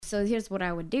So here's what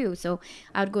I would do. So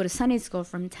I would go to Sunday school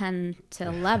from 10 to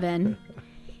 11,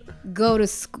 go to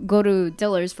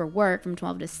Diller's for work from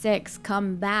 12 to 6,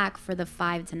 come back for the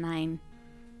 5 to 9,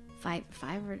 or I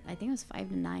think it was 5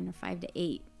 to 9 or 5 to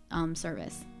 8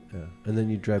 service. Yeah. And then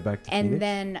you drive back to And Phoenix?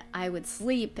 then I would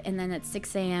sleep, and then at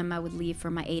 6 a.m. I would leave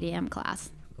for my 8 a.m.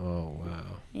 class. Oh, wow.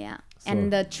 Yeah. So,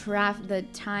 And it's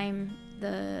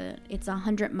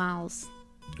 100 miles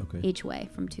each way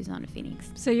from Tucson to Phoenix.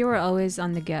 So you were always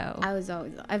on the go.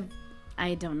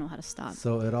 I don't know how to stop.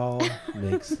 So it all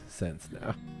makes sense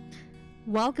now.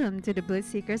 Welcome to the Bliss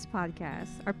Seekers Podcast.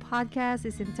 Our podcast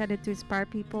is intended to inspire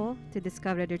people to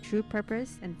discover their true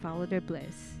purpose and follow their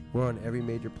bliss. We're on every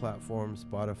major platform,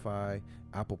 Spotify,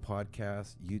 Apple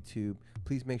Podcasts, YouTube.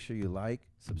 Please make sure you like,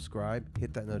 subscribe,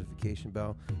 hit that notification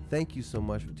bell. Thank you so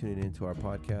much for tuning into our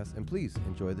podcast, and please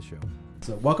enjoy the show.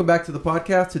 So welcome back to the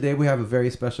podcast. Today we have a very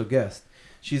special guest.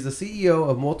 She's the CEO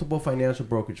of multiple financial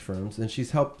brokerage firms, and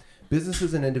she's helped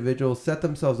businesses and individuals set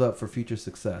themselves up for future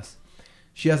success.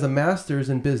 She has a master's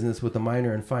in business with a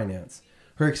minor in finance.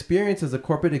 Her experience as a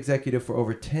corporate executive for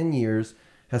over 10 years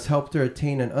has helped her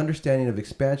attain an understanding of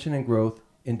expansion and growth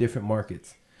in different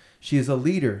markets. She is a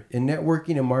leader in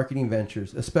networking and marketing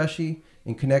ventures, especially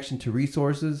in connection to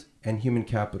resources and human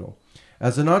capital.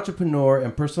 As an entrepreneur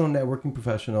and personal networking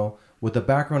professional with a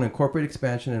background in corporate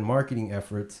expansion and marketing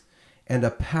efforts and a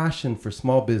passion for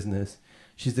small business,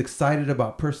 she's excited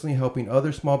about personally helping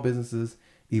other small businesses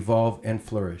evolve and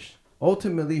flourish.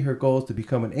 Ultimately, her goal is to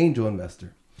become an angel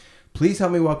investor. Please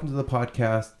help me welcome to the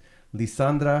podcast,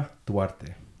 LisSandra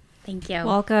Duarte. Thank you.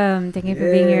 Welcome. Thank you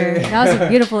for being here. That was a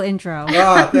beautiful intro.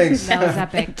 Thanks. That was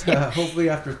epic. Hopefully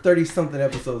after 30-something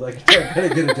episodes, I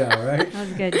can get it down, right? That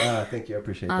was good. Thank you. I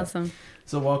appreciate that. Awesome.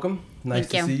 So welcome. Nice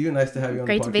Thank to you. see you. Nice to have you on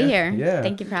Great the podcast. to be here. Yeah.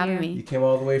 Thank you for having You me. came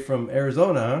all the way from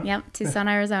Arizona, huh? Yep, Tucson,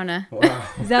 Arizona. Wow.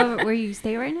 Is that where you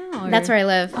stay right now? Or? That's where I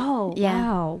live. Oh,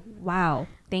 Yeah. Wow.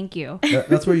 Thank you.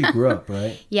 That's where you grew up,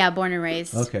 right? Yeah, born and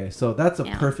raised. Okay, so that's a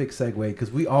perfect segue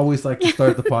because we always like to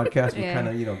start the podcast with Yeah. kind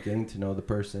of, getting to know the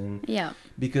person. Yeah.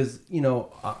 Because,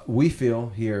 we feel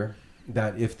here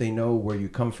that if they know where you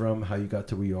come from, how you got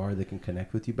to where you are, they can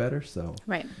connect with you better. So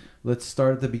Right. let's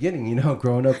start at the begining,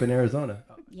 growing up in Arizona.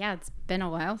 Yeah, it's been a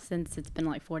while since it's been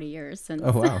like 40 years since.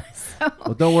 Oh, wow. So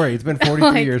Well, don't worry. It's been 43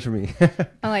 Like- years for me.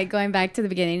 I'm like going back to the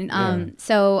beginning. Yeah.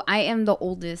 So I am the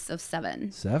oldest of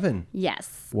 7. 7.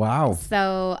 Yes. Wow.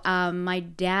 So my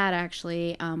dad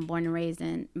actually born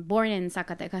in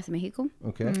Zacatecas, Mexico,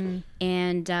 Okay.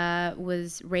 and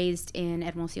was raised in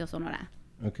Hermosillo, Sonora.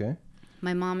 Okay.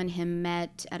 My mom and him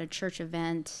met at a church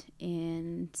event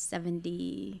in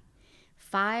 75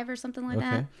 or something like Okay.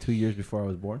 that. 2 years before I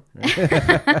was born.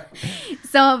 Right?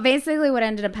 So basically what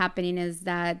ended up happening is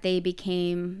that they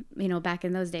became, back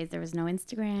in those days, there was no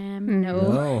Instagram,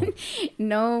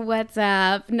 no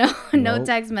WhatsApp, no Nope.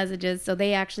 text messages. So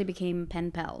they actually became pen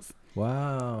pals.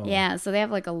 Wow. Yeah. So they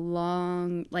have like a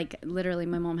long, literally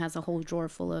my mom has a whole drawer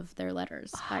full of their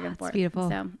letters back and forth. beautiful.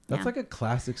 So That's yeah. like a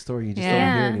classic story you just Yeah.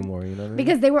 don't hear anymore, you know what I mean?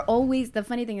 Because they were always, the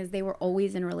funny thing is they were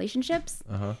always in relationships.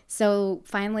 Uh-huh. So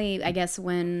finally, I guess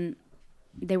when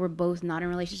they were both not in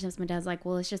relationships, my dad's like,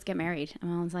 well, let's just get married. And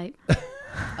my mom's like,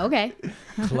 okay.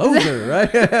 Closer,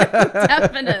 right?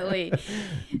 Definitely.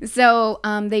 So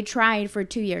they tried for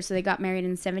 2 years. So they got married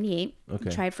in 78. Okay.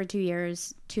 Tried for 2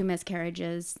 years, 2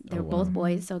 miscarriages. They were wow. both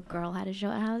boys. So girl had to show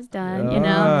how it's done, you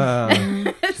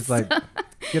know? She's like,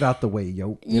 get out the way,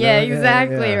 yo. You Yeah, know?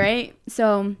 exactly, Yeah. right?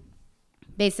 So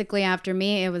basically after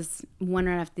me, it was one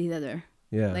right after the other.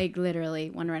 Yeah. Like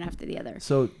literally one right after the other.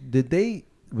 So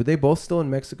were they both still in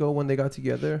Mexico when they got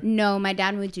together? No, my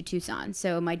dad moved to Tucson.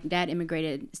 So my dad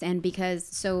immigrated. And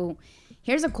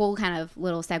here's a cool kind of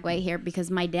little segue here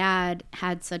because my dad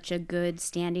had such a good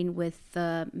standing with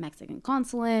the Mexican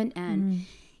consulate and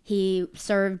he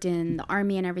served in the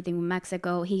army and everything in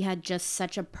Mexico. He had just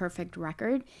such a perfect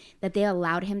record that they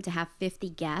allowed him to have 50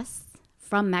 guests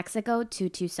from Mexico to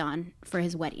Tucson for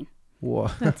his wedding. Whoa.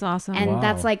 That's awesome. And Wow.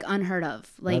 that's like unheard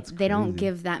of. Like That's they don't crazy.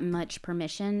 give that much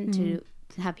permission to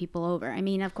have people over. I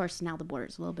mean, of course, now the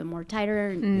border's a little bit more tighter,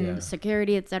 and Yeah.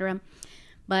 security, etc.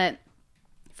 But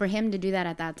for him to do that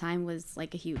at that time was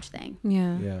like a huge thing.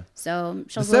 Yeah. Yeah. So The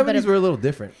shows a little bit 70s of were a little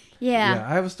different. yeah.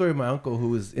 I have a story of my uncle who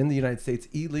was in the United States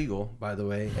illegal, by the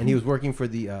way, and he was working for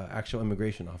the actual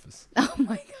immigration office. Oh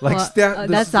my god. Like Well,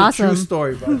 this that's is a true awesome.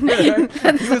 story, bro.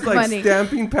 He was like funny.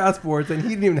 stamping passports, and he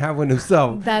didn't even have one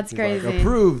himself. That's He's like, crazy.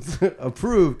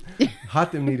 approved.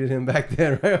 Hatem needed him back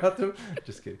then, right? Hatem?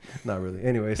 Just kidding. Not really.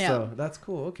 Anyway, so that's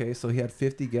cool. Okay, so he had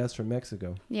 50 guests from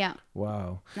Mexico. Yeah.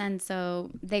 Wow. And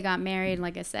so they got married,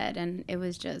 like I said, and it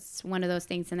was just one of those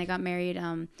things. And they got married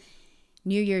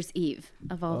New Year's Eve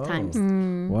of all times.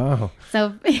 Wow.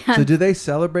 So, yeah, So do they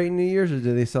celebrate New Year's or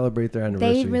do they celebrate their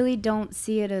anniversary? they really don't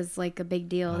see it as like a big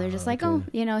deal. They're just like, okay. oh,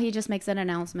 you know, he just makes an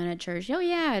announcement at church. Oh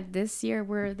yeah, this year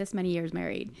we're this many years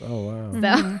married. Oh, wow.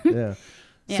 So Yeah.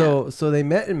 Yeah. So they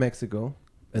met in Mexico.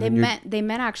 And they then you're- met. They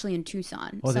met actually in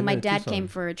Tucson. Oh, they So my met in dad Tucson. came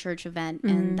for a church event,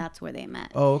 and that's where they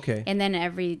met. Oh, okay. And then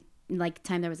every like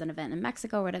time there was an event in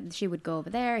Mexico, or whatever, she would go over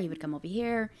there. He would come over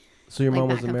here. So your like mom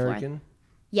was back and forth. American?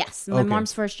 Yes, my Okay.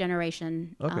 mom's first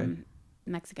generation. Okay.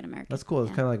 Mexican American. That's cool.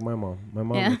 It's Yeah. kind of like my mom. My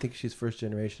mom, Yeah. I think she's first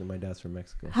generation. My dad's from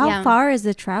Mexico. How Yeah. far is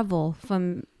the travel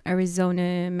from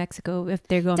Arizona, Mexico, if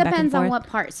they're going back and Depends forth? on what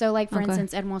part. So, like for Okay.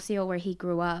 instance, Hermosillo, where he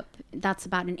grew up, that's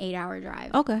about an 8-hour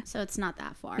drive. Okay. So it's not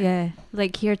that far. Yeah,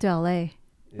 like here to LA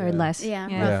or Yeah. less. Yeah,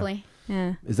 Yeah. roughly.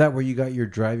 Yeah. Is that where you got your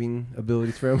driving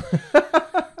abilities from?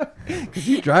 Because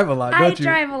you drive a lot, I don't you?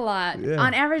 drive a lot. Yeah.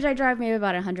 On average, I drive maybe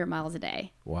about 100 miles a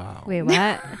day. Wow. Wait, what?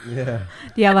 Yeah.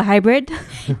 Do you have a hybrid?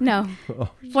 No, Oh,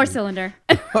 4-cylinder.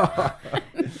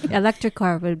 Electric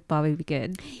car would probably be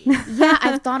good. Yeah,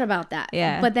 I've thought about that.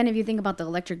 Yeah. But then if you think about the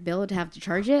electric bill to have to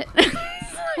charge it,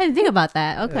 I didn't think about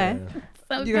that. Okay. Yeah.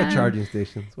 so You got dumb. charging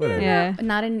stations. Whatever. Yeah.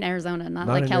 Not in Arizona, not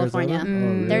Not like in California. Arizona?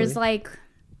 Oh, really? There's like,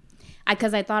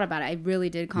 because I thought about it. I really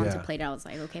did contemplate it. I was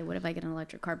like, okay, what if I get an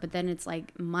electric car? But then it's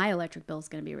like, my electric bill is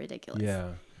going to be ridiculous.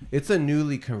 Yeah. It's a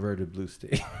newly converted blue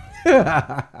state.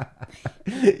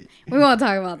 We won't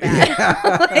talk about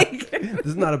that. Like, This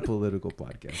is not a political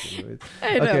podcast. Anyways.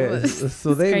 I know, Okay. but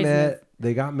So they craziness. met.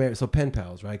 They got married. So pen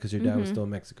pals, right? Because your dad was still in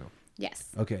Mexico. yes.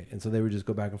 Okay. And so they would just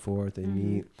go back and forth. They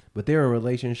meet. But they were in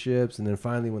relationships. And then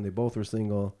finally, when they both were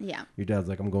single, Yeah. your dad's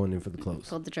like, I'm going in for the close.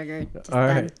 Pulled the trigger. Just All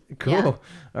right, done. cool. Yeah.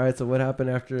 All right, so what happened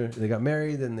after they got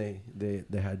married? Then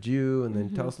they had you, and then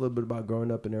Mm-hmm. tell us a little bit about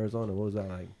growing up in Arizona. What was that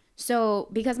like? So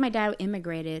because my dad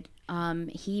immigrated,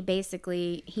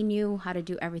 he knew how to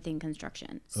do everything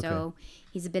construction. So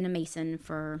he's been a mason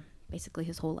for basically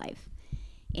his whole life.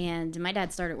 And my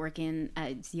dad started working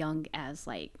as young as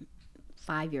like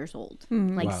 5 years old,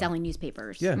 like Wow. selling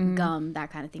newspapers, Yeah. gum,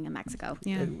 that kind of thing in Mexico.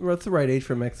 Yeah. What's the right age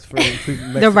for Mexican right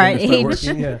to start age.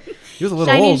 working? Yeah, he was a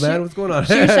little Shiny old, shoe- man. What's going on?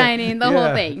 Shoe shining, the whole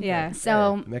Yeah. thing. Yeah.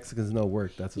 So Hey, Mexicans know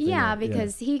work. That's what they yeah, know.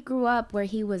 because he grew up where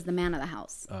he was the man of the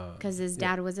house Oh, because his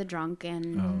dad was a drunk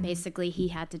and basically he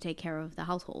had to take care of the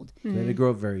household. Yeah, they grow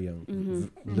up very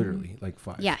young, literally like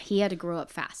 5. Yeah, he had to grow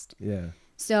up fast. Yeah.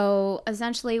 So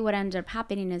essentially what ended up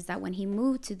happening is that when he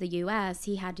moved to the US,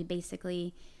 he had to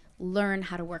basically learn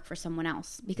how to work for someone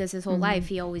else because his whole life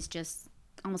he always just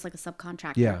almost like a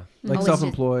subcontractor. Yeah, like Always just-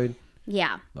 self-employed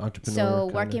Yeah. entrepreneur. So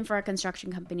kinda. working for a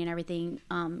construction company and everything,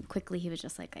 quickly he was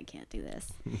just like, I can't do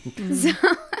this. So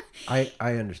I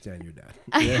understand your dad.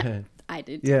 Yeah. I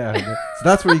did. Yeah. So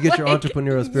that's where you get your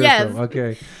entrepreneurial spirit yes. from.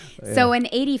 Okay. So in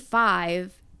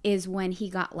 85 is when he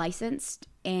got licensed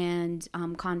and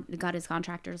got his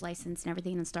contractor's license and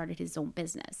everything and started his own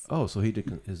business. Oh, so he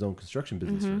did his own construction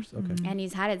business first. Okay. And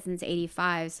he's had it since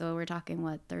 85. So we're talking,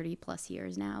 what, 30 plus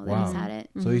years now that Wow. he's had it.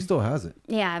 So he still has it.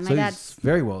 Yeah, my So dad's he's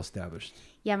very well established.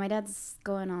 my dad's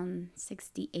going on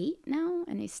 68 now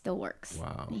and he still works.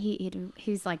 Wow.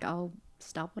 He's like, I'll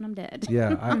stop when I'm dead.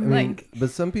 Yeah, I mean, like- but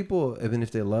some people, even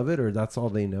if they love it or that's all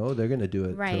they know, they're gonna do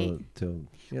it. Right. Till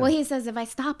Well, he says if I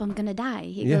stop, I'm gonna die.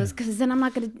 He Yeah. goes because then I'm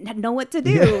not gonna know what to do.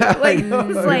 Yeah, I like know,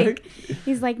 he's right? like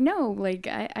he's like no, like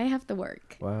I have to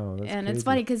work. wow, that's And crazy. it's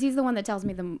funny because he's the one that tells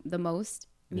me the most.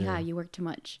 Yeah. Yeah, you work too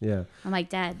much. Yeah, I'm like,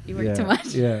 Dad, you work yeah, too much.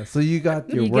 Yeah, so you got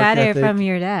your You work got it ethic from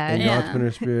your dad. and your Yeah.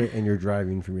 entrepreneur spirit, and your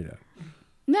driving from your dad.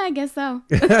 No, I guess so.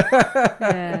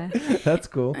 Yeah. That's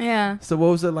cool. Yeah, So what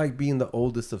was it like being the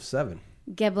oldest of 7?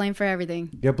 get blamed for everything.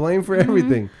 Get blamed for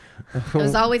everything. It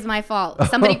was always my fault.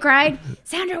 Somebody cried,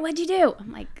 Sandra, what'd you do?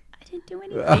 I'm like, I didn't do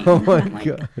anything. Oh my I'm like,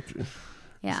 god.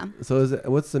 Yeah. So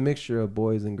what's the mixture of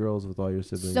boys and girls with all your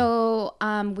siblings? So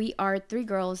we are 3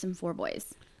 girls and 4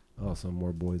 boys. Oh, so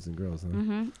more boys than girls,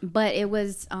 huh? But it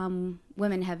was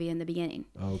women heavy in the beginning.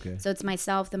 Oh, okay. So it's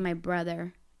myself, then my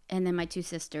brother, and then my 2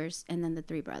 sisters, and then the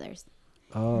 3 brothers.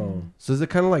 Oh, so is it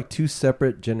kind of like 2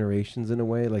 separate generations in a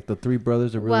way? Like the 3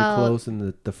 brothers are really Well- close,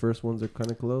 and the first ones are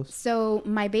kind of close. So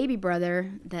my baby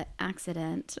brother, the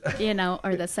accident,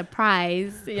 or the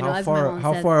surprise, how as my far? mom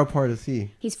How says, far apart is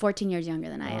he? he's 14 years younger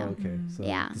than I Oh, am. okay. So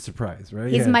Yeah. it's a surprise,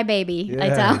 right? He's Yeah. my baby, I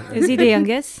Yeah. tell. Is he the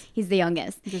youngest? He's the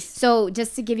youngest. Just- So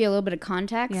just to give you a little bit of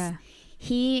context, Yeah.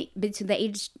 the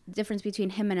age difference between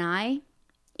him and I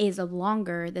is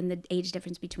longer than the age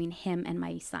difference between him and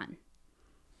my son.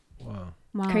 Wow,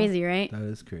 Wow. Crazy, right? that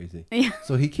is crazy. Yeah.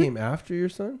 So he came after your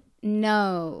son?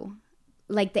 No.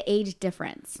 like the age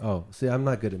difference. Oh, see, I'm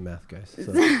not good at math, guys.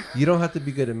 So you don't have to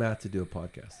be good at math to do a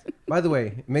podcast. By the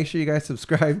way, make sure you guys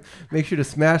subscribe. Make sure to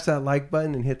smash that like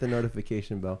button and hit the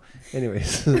notification bell.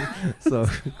 Anyways, so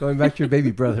going back to your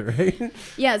baby brother, right?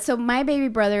 Yeah. So my baby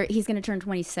brother, he's going to turn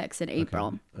 26 in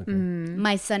April. Okay.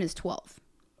 My son is 12.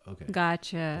 Okay.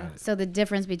 Gotcha. Got it. So the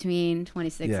difference between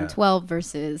 26 Yeah. and 12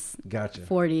 versus Gotcha.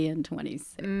 40 and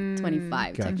 26,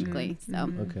 25 Gotcha. technically.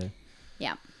 So Okay.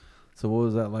 yeah. So what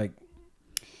was that like?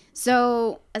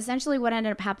 So essentially what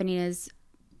ended up happening is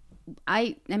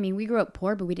I mean, we grew up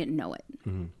poor, but we didn't know it.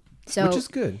 So Which is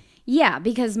good. yeah,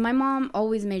 because my mom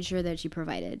always made sure that she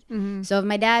provided. So if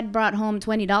my dad brought home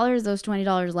 $20, those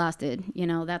 $20 lasted. You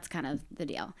know, that's kind of the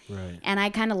deal. Right. And I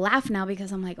kind of laugh now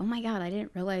because I'm like, oh my God, I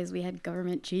didn't realize we had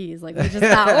government cheese. Like, we just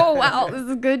thought, oh, wow, this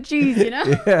is good cheese, you know?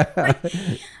 Yeah.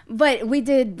 But we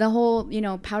did the whole, you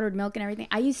know, powdered milk and everything.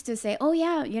 I used to say, oh,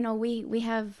 yeah, you know, we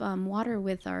have water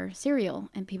with our cereal.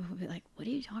 And people would be like, what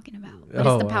are you talking about? But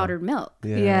Oh, it's the wow. powdered milk.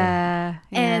 Yeah.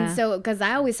 And so, because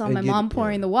I always saw And my you- mom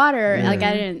pouring yeah. the water, Yeah. like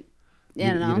I didn't, you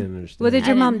You know. didn't understand. What did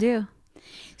your I mom didn't- do?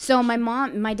 So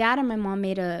my dad and my mom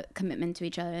made a commitment to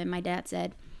each other. And my dad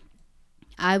said,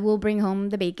 I will bring home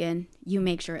the bacon. You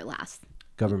make sure it lasts.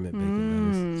 Government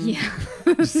bacon, Yeah.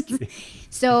 Just kidding.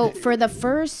 So for the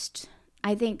first,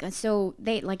 I think, so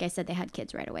they, like I said, they had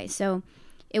kids right away. So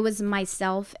it was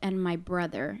myself and my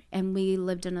brother, and we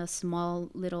lived in a small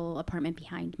little apartment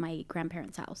behind my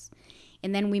grandparents' house.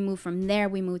 And then we moved from there,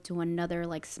 we moved to another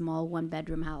like small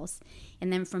 1-bedroom house.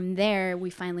 And then from there,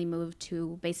 we finally moved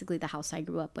to basically the house I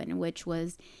grew up in, which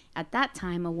was at that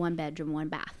time a 1-bedroom,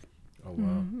 1-bath. Oh,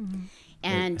 wow.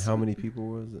 And how many people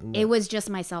was in that? it was just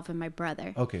myself and my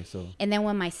brother. Okay, so, And then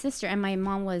when my sister, and my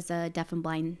mom was a deaf and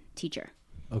blind teacher.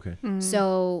 okay.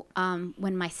 So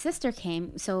when my sister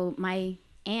came, so my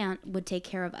aunt would take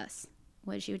care of us.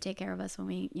 She would take care of us when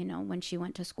we, you know, when she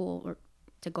went to school or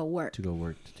to go work. To go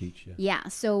work, to teach, yeah. Yeah.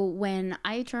 So when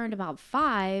I turned about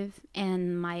 5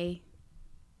 and my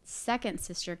second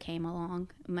sister came along,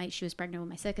 she was pregnant with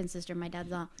my second sister, my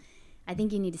dad's all, I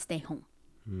think you need to stay home.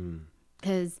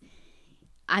 Because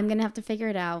I'm going to have to figure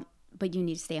it out, but you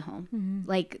need to stay home.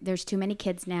 Like, there's too many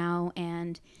kids now,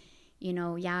 and, you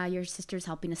know, yeah, your sister's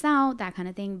helping us out, that kind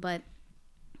of thing, but,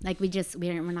 like, we're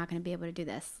not going to be able to do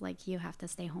this. Like, you have to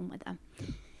stay home with them.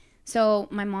 So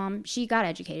my mom, she got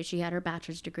educated. She had her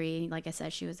bachelor's degree. Like I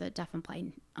said, she was a deaf and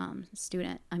blind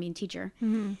teacher.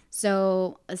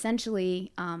 So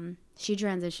essentially, she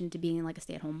transitioned to being like a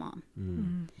stay-at-home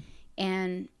mom.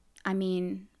 And I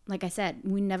mean, like I said,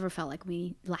 we never felt like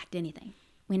we lacked anything.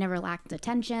 We never lacked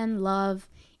attention, love,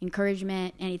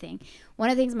 encouragement, anything. One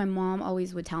of the things my mom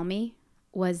always would tell me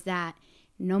was that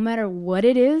no matter what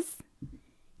it is,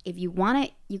 if you want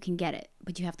it, you can get it,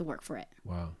 but you have to work for it.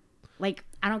 Wow. Like,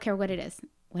 I don't care what it is.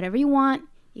 Whatever you want,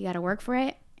 you got to work for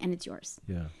it, and it's yours.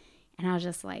 Yeah. And I was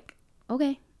just like,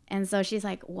 okay. And so she's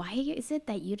like, why is it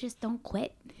that you just don't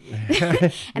quit?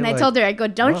 And I told her, I go,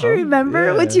 don't you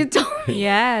remember what you told me?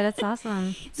 Yeah, that's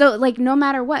awesome. So, like, no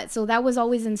matter what. So that was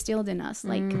always instilled in us.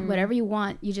 Like, whatever you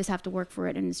want, you just have to work for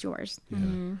it, and it's yours.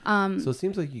 Yeah. So it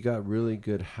seems like you got really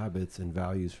good habits and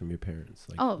values from your parents,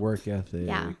 like work ethic,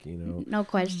 you know. No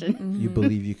question. You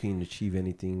believe you can achieve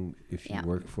anything if you Yeah.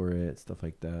 work for it, stuff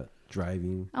like that.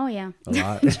 Driving Oh, yeah. a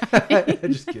lot.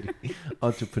 Just kidding.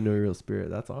 Entrepreneurial spirit.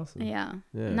 That's awesome. Yeah.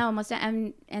 Yeah. No,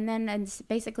 and then it's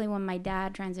basically when my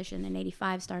dad transitioned in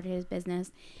 85, started his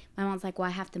business, my mom's like, well,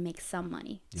 I have to make some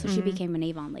money. So she became an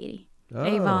Avon lady. Oh,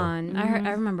 Avon.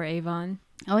 I remember Avon.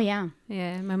 Oh, yeah.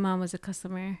 Yeah, my mom was a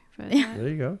customer for that. There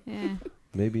you go. Yeah.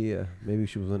 Maybe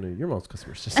she was one of your mom's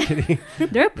customers. Just kidding.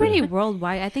 They're pretty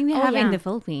worldwide. I think they have it in yeah. the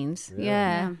Philippines. Yeah.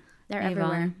 Yeah. They're Avon.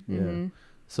 everywhere. Yeah.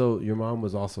 So your mom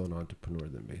was also an entrepreneur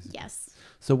then, basically. Yes.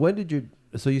 So when did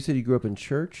so you said you grew up in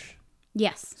church?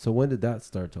 Yes. So when did that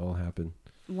start to all happen?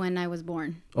 When I was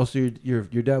born. Oh, so your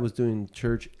dad was doing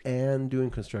church and doing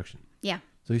construction. Yeah.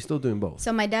 So he's still doing both.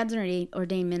 So my dad's an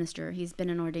ordained minister. He's been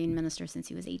an ordained minister since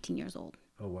he was 18 years old.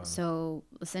 Oh, wow. So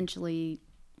essentially,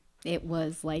 it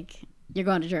was like, you're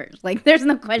going to church. Like, there's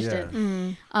no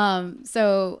question.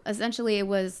 So essentially, it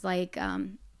was like,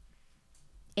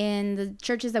 in the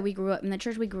churches that we grew up in, the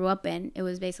church we grew up in, it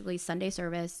was basically Sunday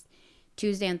service,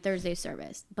 Tuesday and Thursday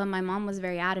service. But my mom was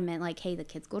very adamant, like, hey, the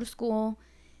kids go to school,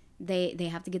 they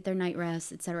have to get their night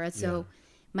rest, etc. So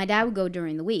my dad would go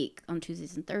during the week on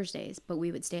Tuesdays and Thursdays, but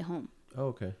we would stay home. Oh,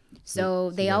 okay. So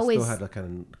you they guys always still had a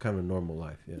kind of a normal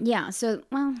life. Yeah. Yeah. So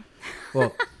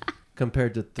Well,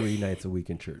 compared to 3 nights a week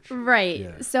in church. right.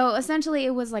 Yeah. So essentially,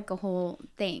 it was like a whole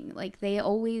thing. Like, they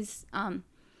always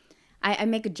I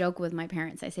make a joke with my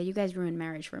parents. I say, you guys ruined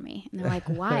marriage for me. And they're like,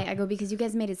 why? I go, because you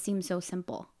guys made it seem so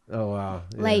simple. Oh, wow.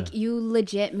 Yeah. Like, you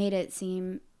legit made it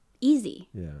seem easy.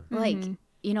 Yeah. Like,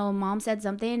 you know, mom said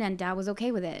something and dad was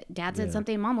okay with it. Dad said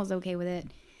something, mom was okay with it.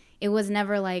 It was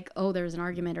never like, oh, there was an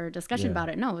argument or a discussion about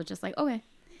it. No, it was just like, okay.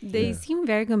 They seem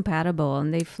very compatible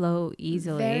and they flow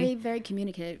easily. Very, very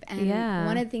communicative. And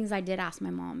one of the things I did ask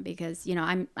my mom, because, you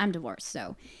know, I'm divorced,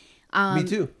 so. Me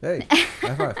too. Hey,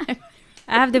 high five.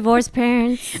 I have divorced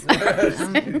parents.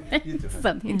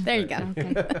 Something. There you go.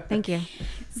 Okay. Thank you.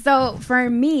 So for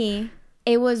me,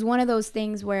 it was one of those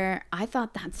things where I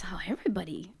thought that's how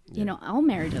everybody, you know, all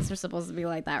marriages are supposed to be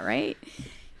like that, right?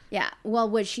 Yeah. Well,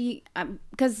 what she,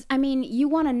 because I mean, you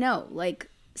want to know, like,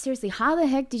 seriously, how the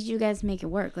heck did you guys make it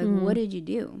work? Like, what did you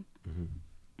do?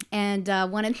 And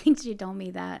one of the things she told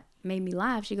me that made me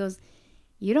laugh, she goes,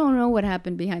 you don't know what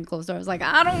happened behind closed doors. Like,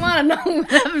 I don't want to know what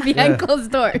happened behind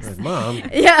closed doors. Like, Mom.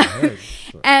 Yeah.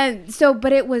 And so,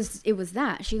 but it was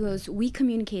that. She goes, we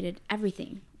communicated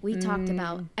everything. We talked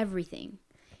about everything.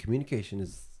 Communication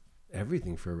is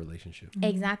everything for a relationship.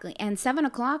 Exactly. And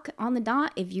 7:00 on the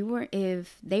dot,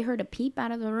 if they heard a peep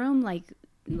out of the room, like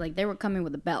they were coming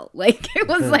with a belt. Like, it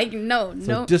was like, no.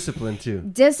 Discipline too.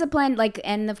 Discipline, like,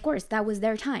 and of course that was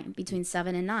their time between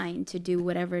 7 and 9 to do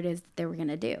whatever it is that they were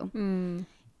gonna do.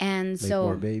 And Make so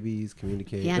more babies,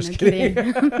 communicate. yeah, Just no kidding.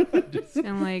 kidding.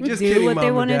 And like Just do kidding, what Mom they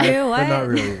and want to Dad, do. What? But not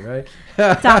really, right?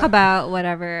 Talk about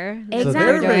whatever. Exactly. So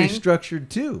they're very doing. structured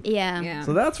too. Yeah.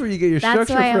 So that's where you get your That's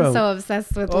structure why from. I'm so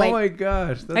obsessed with, Oh like, my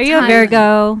gosh. That's Are you a Time.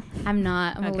 Virgo? I'm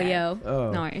not. I'm Okay. a Leo.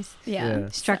 Oh. Nice. Yeah.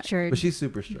 Structured. But she's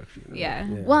super structured. Yeah.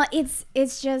 Well,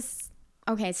 it's just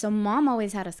okay. So mom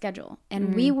always had a schedule,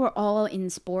 and we were all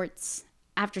in sports,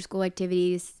 after school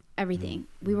activities, everything.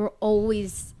 We were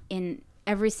always in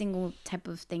every single type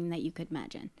of thing that you could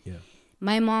imagine. Yeah.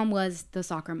 My mom was the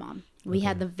soccer mom. We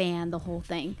had the van, the whole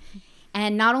thing.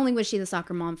 And not only was she the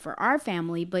soccer mom for our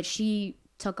family, but she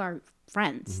took our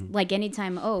friends. Like,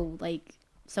 anytime, like,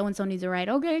 so-and-so needs a ride.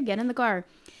 Okay, get in the car.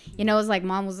 You know, it was like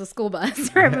mom was the school bus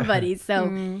for everybody.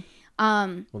 So,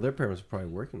 Well, their parents were probably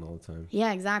working all the time.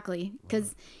 yeah, exactly.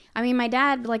 Because, I mean, my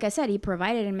dad, like I said, he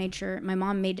provided and made sure my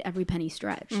mom made every penny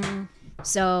stretch.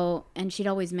 So, and she'd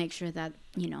always make sure that,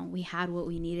 you know, we had what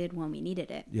we needed when we needed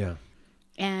it. Yeah.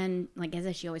 And like I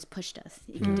said, she always pushed us.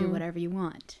 You can do whatever you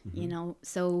want, you know.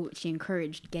 So she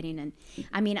encouraged getting in.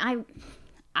 I mean,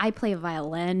 I play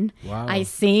violin. Wow. I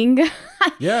sing.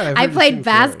 Yeah. I played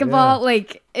basketball. Yeah.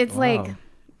 Like, it's Wow. like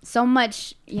so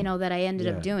much, you know, that I ended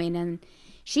Yeah. up doing. And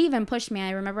she even pushed me. I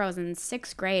remember I was in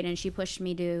 6th grade and she pushed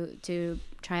me to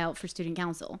try out for student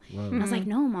council. Wow. And I was like,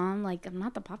 no, Mom, like, I'm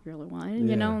not the popular one.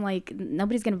 Yeah. You know, like,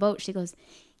 nobody's going to vote. She goes,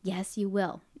 yes, you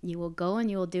will. You will go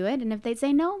and you will do it. And if they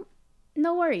say no,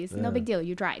 no worries. No big deal.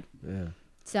 You tried. Yeah.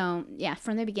 So, yeah,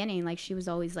 from the beginning, like, she was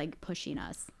always, like, pushing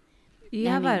us. You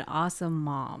have an awesome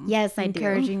mom. Yes, I do.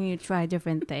 Encouraging you to try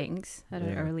different things at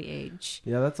an early age.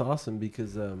 Yeah, that's awesome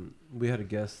because we had a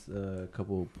guest a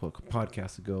couple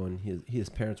podcasts ago, and his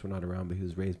parents were not around, but he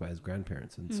was raised by his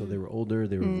grandparents, and so they were older,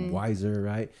 they were wiser,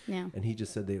 right? Yeah. And he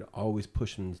just said they'd always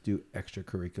push him to do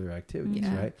extracurricular activities,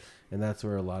 Yeah. right? And that's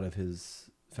where a lot of his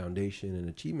foundation and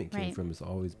achievement came Right. from, is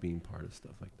always being part of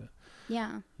stuff like that.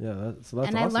 Yeah. Yeah, that's And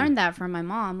awesome. I learned that from my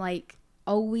mom. Like,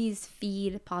 always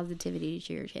feed positivity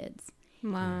to your kids.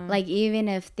 Wow. Like, even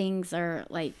if things are,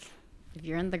 like, if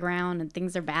you're in the ground and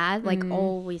things are bad, like,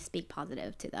 always speak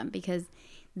positive to them because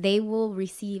they will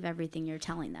receive everything you're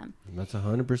telling them. That's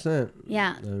 100%.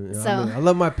 Yeah. I So- mean, I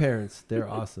love my parents. They're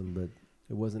awesome, but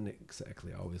it wasn't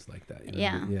exactly always like that. You know what I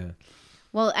Yeah. mean? Yeah.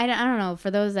 Well, I don't know. For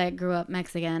those that grew up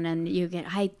Mexican and you get,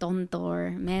 ay, tonto,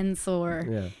 or menso, or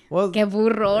Yeah. Well, que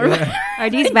burro. Or Are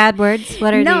these bad words?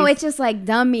 What are no, these? it's just like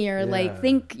dummy or Yeah. like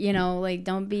think, you know, like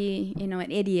don't be, you know,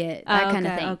 an idiot, that kind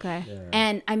of thing. Okay. yeah.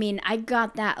 And I mean, I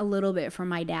got that a little bit from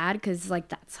my dad because like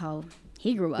that's how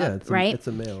he grew up, Yeah, it's right? it's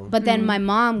a male. But then my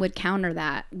mom would counter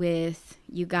that with,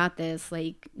 you got this,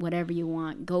 like whatever you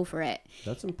want, go for it.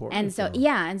 That's important. And so, though.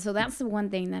 yeah. And so that's the one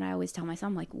thing that I always tell my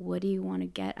son, like, what do you want to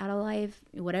get out of life?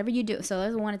 Whatever you do. So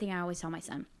that's the one thing I always tell my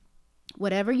son.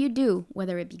 Whatever you do,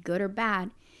 whether it be good or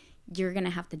bad, you're going to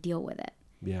have to deal with it.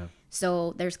 Yeah.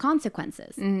 So there's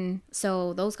consequences.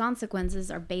 So those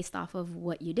consequences are based off of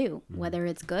what you do. Whether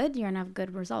it's good, you're going to have a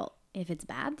good result. If it's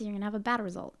bad, you're going to have a bad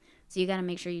result. So you got to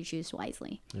make sure you choose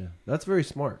wisely. Yeah. That's very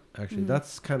smart, actually.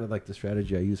 That's kind of like the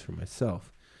strategy I use for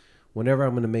myself. Whenever I'm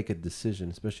going to make a decision,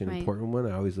 especially an Right. important one,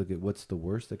 I always look at what's the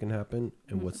worst that can happen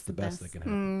and what's the best that can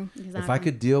happen. Exactly. If I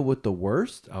could deal with the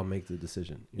worst, I'll make the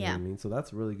decision. You know Yeah. what I mean? So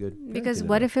that's really good. Because Good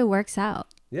what to if it works out?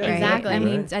 Yeah, Exactly. I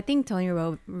mean, right? I think Tony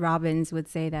Robbins would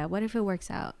say that. What if it works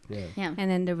out? Yeah. Yeah.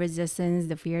 And then the resistance,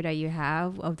 the fear that you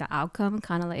have of the outcome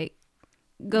kind of like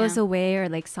goes Yeah. away or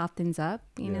like softens up,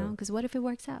 you Yeah. know? Because what if it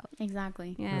works out?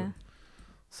 Exactly. Yeah.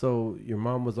 So your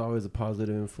mom was always a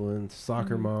positive influence,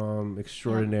 soccer Mhm. mom,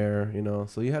 extraordinaire, you know.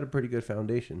 So you had a pretty good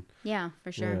foundation. Yeah,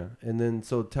 for sure. Yeah. And then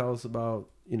so tell us about,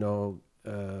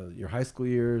 your high school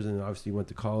years, and obviously you went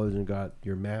to college and got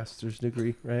your master's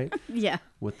degree, right? Yeah.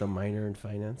 With the minor in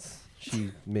finance.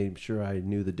 She made sure I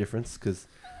knew the difference because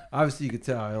obviously you could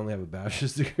tell I only have a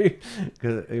bachelor's degree.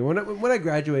 Because when I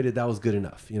graduated, that was good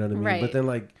enough. You know what I mean? Right. But then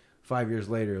like 5 years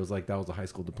later, it was like that was a high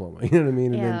school diploma. You know what I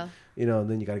mean? And Yeah.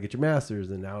 then you got to get your master's,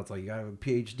 and now it's like you got to have a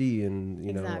PhD, and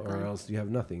Exactly. or else you have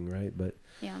nothing, right? But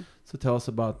Yeah. so tell us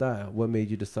about that. What made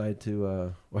you decide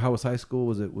to? How was high school?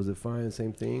 Was it fine?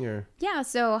 Same thing or? Yeah,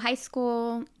 so high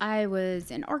school, I was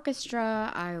in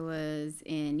orchestra, I was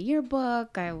in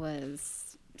yearbook, I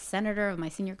was senator of my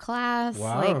senior class.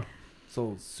 Wow. Like,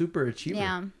 So super achiever.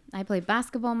 yeah, I played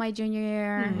basketball my junior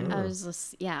year. Mhm. I was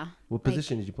just, yeah. What like-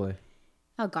 position did you play?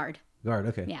 Oh, guard. Guard.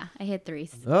 Okay. Yeah, I hit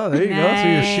threes. Oh, there you go. So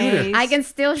you're a shooter. Nice. I can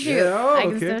still shoot. Yeah, oh, I can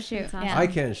okay. still shoot. That's awesome. Yeah. I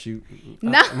can't shoot.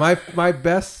 No. My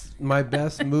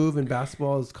best move in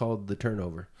basketball is called the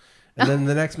turnover. And then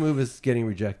the next move is getting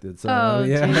rejected. So Oh,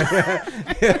 yeah.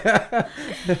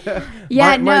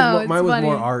 Yeah, Mine no, was, it's mine was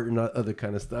more funny. art and other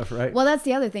kind of stuff, right? Well, that's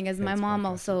the other thing is my That's mom podcasting.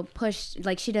 also pushed,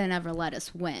 like she didn't ever let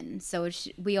us win. So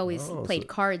we always Oh, played so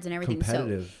cards and everything. So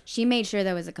competitive. she made sure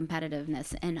there was a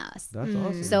competitiveness in us. That's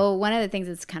awesome. So one of the things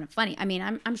that's kind of funny, I mean,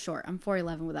 I'm short. I'm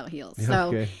 4'11" without heels. So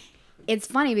okay. it's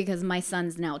funny because my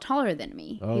son's now taller than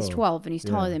me. He's Oh, 12 and he's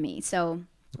taller yeah. than me. So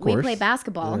Of we course. play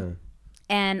basketball Yeah.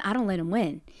 and I don't let him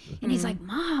win. And he's like,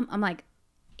 Mom, I'm like,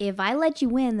 if I let you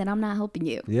win, then I'm not helping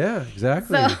you. Yeah,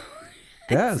 exactly. So-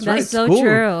 Yeah, that's That's right. so School.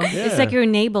 true. Yeah. It's like you're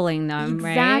enabling them,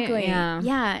 Exactly. right? Yeah.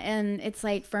 Yeah. And it's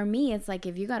like, for me, it's like,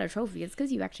 if you got a trophy, it's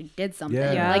because you actually did something.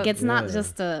 Yeah. Like, it's not Yeah.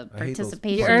 just a I hate those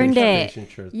participation. You earned it. participation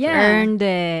shirts. Yeah. Earned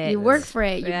it. You worked for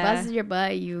it. You Yeah. busted your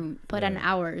butt. You put in Yeah.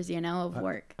 hours, of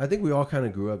work. I think we all kind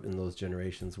of grew up in those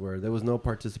generations where there was no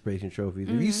participation trophies.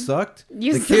 If you sucked,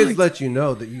 You the kids sucked. let you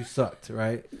know that you sucked,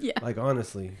 right? Yeah. Like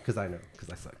honestly, because I know, because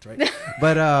I sucked, right?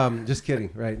 But just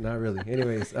kidding, right? Not really.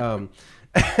 Anyways,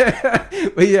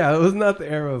 but yeah, it was not the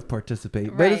era of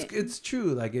participate. But Right. it's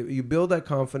true. Like you build that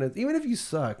confidence, even if you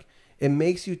suck, it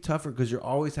makes you tougher because you're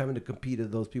always having to compete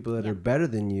with those people that Yeah. are better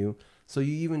than you. So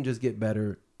you even just get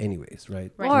better anyways,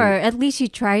 right? Right. Or at least you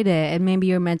tried it and maybe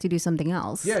you're meant to do something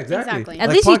else. Yeah, exactly. Exactly. At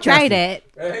Like least you tried podcasting. it.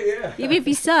 Right, yeah. Even if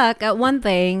you suck at one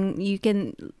thing, you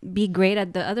can be great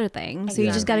at the other thing. So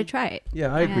you just got to try it.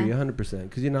 Yeah, I agree Yeah. 100%.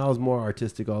 Because, I was more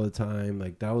artistic all the time.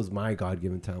 Like, that was my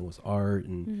God-given talent was art.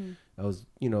 And I was,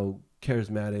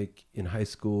 charismatic in high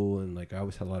school. And, like, I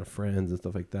always had a lot of friends and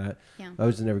stuff like that. Yeah. I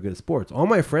was just never good at sports. All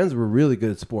my friends were really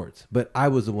good at sports. But I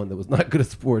was the one that was not good at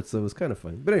sports. So it was kind of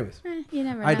funny. But anyways, You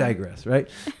never know. I digress, right?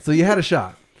 So you had a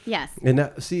shot. Yes. And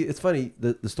that, see, it's funny,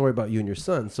 the story about you and your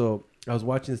son. So I was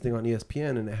watching this thing on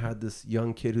ESPN, and it had this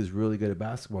young kid who's really good at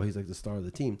basketball. He's like the star of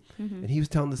the team. And he was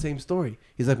telling the same story.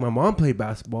 He's like, my mom played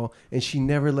basketball, and she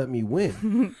never let me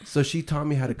win. So she taught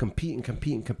me how to compete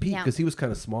Yeah. because he was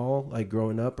kind of small, like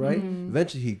growing up, right?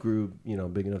 Eventually he grew,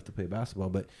 big enough to play basketball.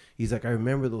 But he's like, I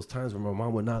remember those times where my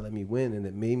mom would not let me win, and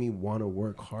it made me want to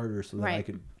work harder so that I Right.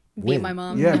 could Beat win. my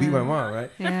mom. Yeah, beat my mom,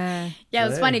 right? Yeah. Yeah, it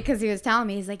was So, funny hey. because he was telling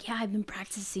me, he's like, yeah, I've been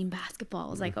practicing basketball.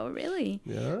 I was like, oh, really?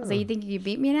 Yeah. I was like, you think you can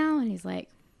beat me now? And he's like,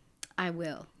 I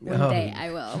will. One Oh. day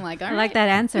I will. I'm like, all I right. like that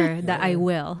answer, that I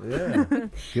will. Yeah.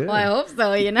 Good. Well, I hope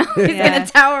so, He's Yeah. going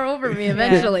to tower over me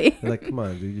eventually. They're like, come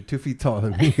on, dude, you're 2 feet taller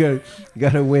than me. You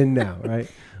gotta win now, right?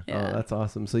 Yeah. Oh, that's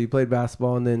awesome. So you played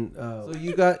basketball, and then so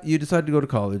you decided to go to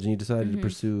college, and you decided to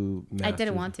pursue. I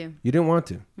didn't masters. want to. You didn't want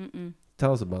to.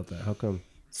 Tell us about that. How come?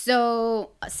 So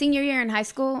senior year in high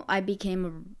school, I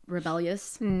became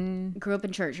rebellious. Grew up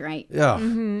in church, right? Yeah,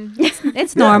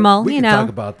 It's normal, we you can know. talk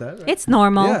about that. Right? It's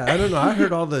normal. Yeah, I don't know. I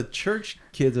heard all the church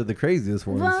kids are the craziest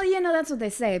ones. Well, that's what they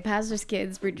say. Pastors'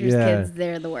 kids, preachers' Yeah. kids,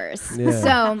 they're the worst. Yeah.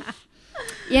 So,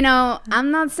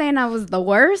 I'm not saying I was the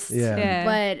worst, Yeah. Yeah.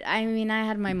 but I mean, I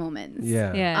had my moments.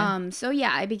 Yeah. Yeah. So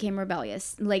yeah, I became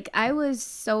rebellious. Like I was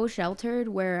so sheltered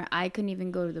where I couldn't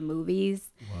even go to the movies.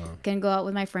 Wow. Couldn't go out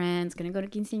with my friends. Couldn't go to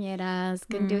quinceañeras.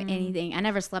 Couldn't do anything. I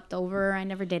never slept over. I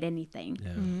never did anything.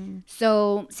 Yeah.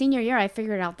 So senior year, I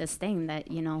figured out this thing that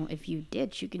if you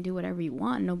ditch, you can do whatever you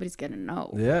want. Nobody's gonna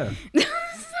know. Yeah.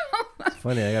 It's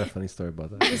funny. I got a funny story about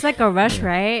that. It's like a rush,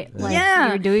 right? Like Yeah.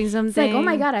 you're doing something. It's like, oh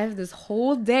my God, I have this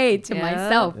whole day to Yeah.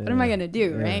 myself. What am I Yeah. gonna do,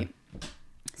 Yeah. right?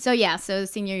 So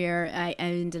senior year, I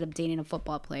ended up dating a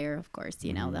football player, of course,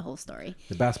 you know, the whole story.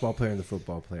 The basketball player and the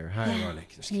football player. How ironic.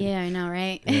 Just kidding. Yeah, I know,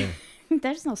 right? Yeah.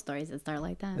 There's no stories that start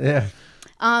like that.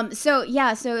 Yeah.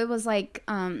 So it was like,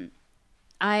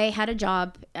 I had a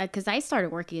job because I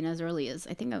started working as early as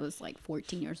I think I was like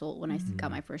 14 years old when I got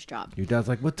my first job. Your dad's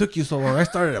like, what took you so long? I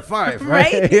started at 5,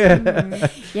 Right? right? Yeah.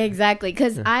 Yeah, exactly.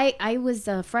 Because I was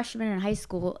a freshman in high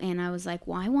school and I was like,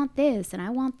 well, I want this and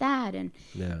I want that. And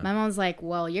my mom's like,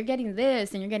 well, you're getting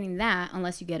this and you're getting that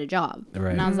unless you get a job.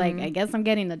 Right. And I was like, I guess I'm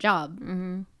getting the job.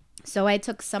 So I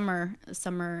took summer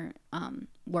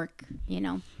work, you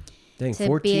know. Dang, to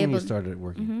 14 you started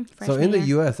working. So freshman in the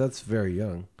year. U.S., that's very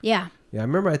young. Yeah. Yeah, I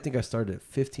remember I think I started at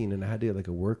 15 and I had to get like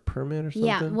a work permit or something.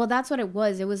 Yeah, well, that's what it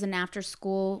was. It was an after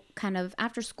school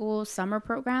summer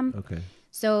program. Okay.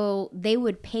 So they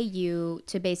would pay you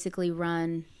to basically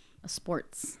run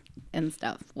sports and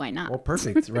stuff. Why not? Well,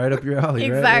 perfect. Right up your alley,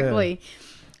 right? Exactly. Yeah.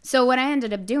 So what I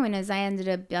ended up doing is I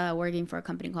ended up working for a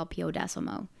company called P.O.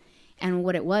 Decimo. And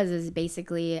what it was is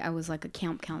basically I was like a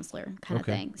camp counselor kind of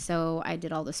thing. So I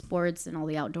did all the sports and all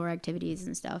the outdoor activities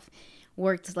and stuff.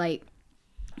 Worked like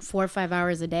 4 or 5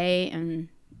 hours a day and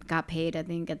got paid. I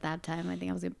think at that time, I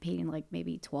think I was getting like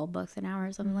maybe $12 an hour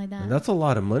or something like that. And that's a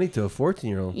lot of money to a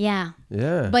 14-year-old. Yeah.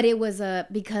 Yeah. But it was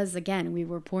because again, we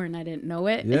were poor and I didn't know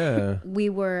it. Yeah. We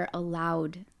were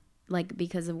allowed, like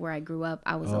because of where I grew up,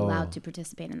 I was allowed to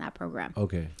participate in that program.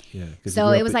 Okay. Yeah. So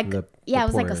it was like, it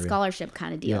was like a area. scholarship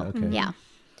kind of deal. Yeah. Okay. Yeah.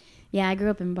 Yeah, I grew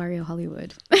up in Barrio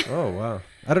Hollywood. Oh, wow.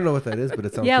 I don't know what that is, but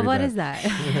it sounds Yeah, pretty what bad. is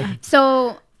that?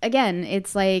 So again,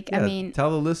 it's like, Yeah, I mean, tell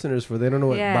the listeners they don't know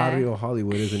what Yeah. Barrio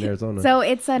Hollywood is in Arizona. so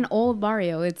it's an old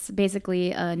barrio. It's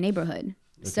basically a neighborhood.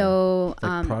 Okay. So, It's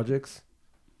like projects?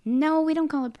 no, we don't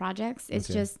call it projects. It's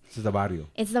just, This is the barrio.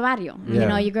 it's the barrio. Yeah. You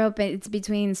know, you grow up, it's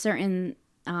between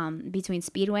between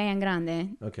Speedway and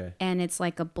Grande. Okay. And it's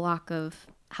like a block of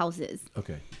houses.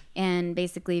 Okay. And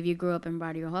basically, if you grew up in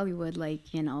Barrio Hollywood,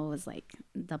 like, you know, it was like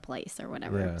the place or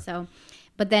whatever. Yeah. So,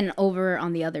 but then over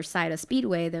on the other side of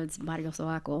Speedway, there was Barrio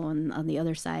Sobaco, and on the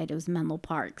other side, it was Menlo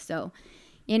Park. So,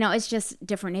 you know, it's just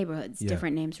different neighborhoods,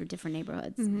 different names for different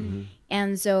neighborhoods.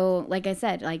 And so, like I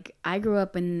said, like I grew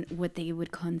up in what they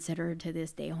would consider to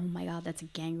this day, oh my God, that's a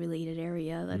gang-related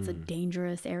area. That's a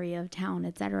dangerous area of town,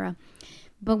 etc.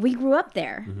 But we grew up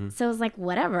there. So it was like,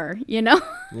 whatever, you know?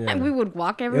 Yeah. And we would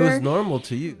walk It everywhere. was normal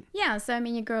to you. Yeah, so I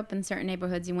mean, you grew up in certain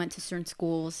neighborhoods, you went to certain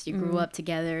schools, you grew up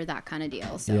together, that kind of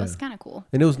deal. So it's kind of cool.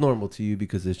 And it was normal to you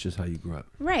because it's just how you grew up.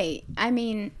 Right. I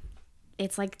mean,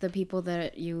 it's like the people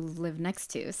that you live next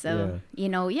to. So, you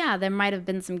know, yeah, there might have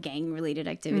been some gang related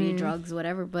activity, drugs,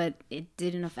 whatever, but it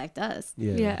didn't affect us.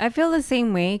 Yeah. Yeah, I feel the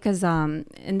same way because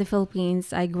in the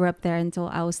Philippines, I grew up there until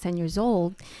I was 10 years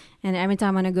old. And every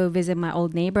time I want to go visit my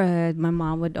old neighborhood, my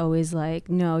mom would always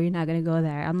like, no, you're not going to go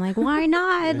there. I'm like, why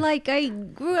not? Like, I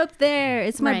grew up there.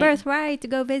 It's my birthright to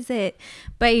go visit.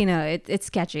 But, you know, it's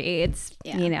sketchy. It's,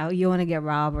 you know, you want to get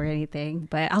robbed or anything.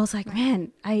 But I was like,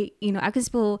 man, I can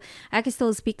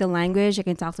still speak the language. I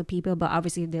can talk to people. But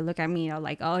obviously, if they look at me, you know,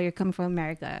 like, oh, you're coming from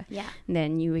America. Yeah.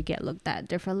 Then you would get looked at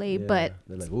differently. Yeah. But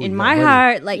Like, "Ooh, in you my got money."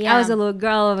 heart, like, I was a little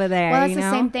girl over there. Well, that's you the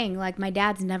know? same thing. Like, my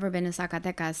dad's never been to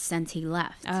Zacatecas since he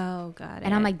left. Oh, God.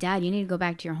 And I'm like, Dad, you need to go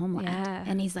back to your homeland. Yeah.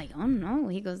 And he's like, oh, no.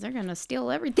 He goes, they're going to steal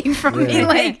everything from me.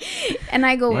 Like, and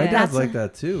I go, My dad's that's like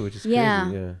that too, which is crazy.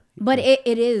 Yeah. But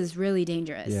it is really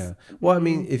dangerous. Yeah. Well, I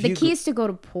mean, if the you key is to go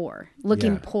to poor,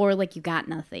 looking Yeah. poor like you got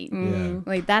nothing.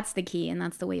 Yeah. Like that's the key, and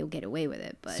that's the way you'll get away with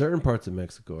it. But certain parts of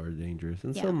Mexico are dangerous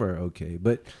and Yeah. some are okay.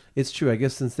 But it's true. I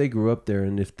guess since they grew up there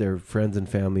and if their friends and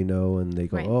family know and they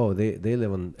go, Right. oh, they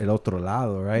live on el otro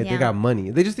lado, right? They Yeah. got money.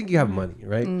 They just think you have money,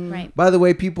 right? right, By the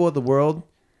way, people of the world,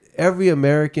 every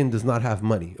American does not have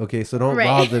money. Okay. So don't Right.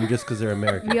 rob them just because they're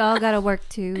American. We all got to work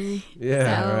too.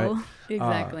 Yeah. So- Right.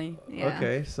 exactly. Yeah.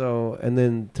 Okay. So, and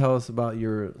then tell us about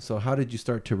so how did you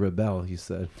start to rebel? You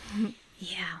said.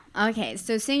 Yeah. Okay.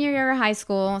 So senior year of high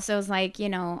school. So it was like, you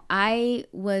know, I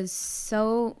was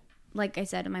so, like I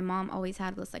said, my mom always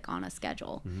had this like on a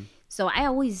schedule. So I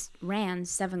always ran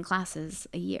 7 classes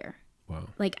a year. Wow.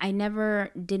 Like I never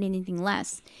did anything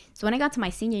less. So when I got to my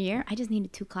senior year, I just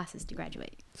needed 2 classes to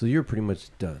graduate. So you're pretty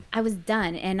much done. I was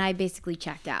done and I basically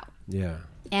checked out. Yeah.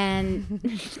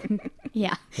 And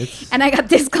yeah. It's, And I got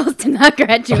this close to not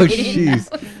graduating.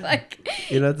 jeez. I was like,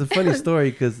 you know, it's a funny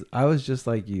story because I was just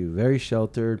like you, very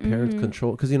sheltered, parents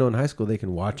control. Because, you know, in high school, they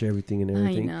can watch everything and I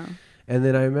everything. know. And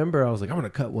then I remember I was like, I'm going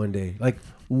to cut one day. Like,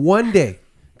 one day.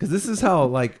 Because this is how,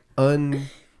 like,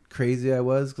 crazy I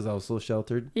was because I was so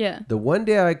sheltered. Yeah. The one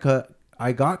day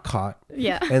I got caught.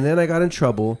 Yeah. And then I got in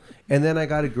trouble. And then I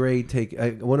got a grade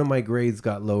one of my grades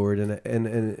got lowered and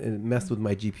it messed with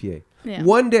my GPA. Yeah.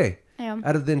 One day. Yeah.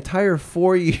 Out of the entire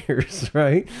 4 years,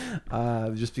 right?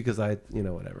 Just because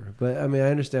whatever. But I mean, I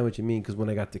understand what you mean, because when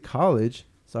I got to college,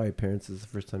 sorry, parents, this is the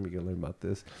first time you're going to learn about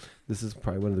this. This is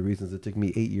probably one of the reasons it took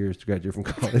me 8 years to graduate from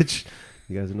college.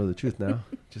 You guys know the truth now.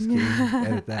 Just kidding.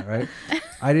 Edit that, right?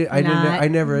 I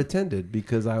never attended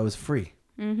because I was free.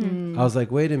 Mm-hmm. I was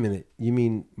like, wait a minute. You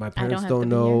mean my parents don't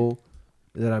know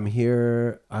that I'm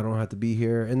here? I don't have to be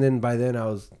here. And then by then I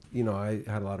was, I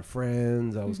had a lot of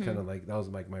friends. I was kind of like, that was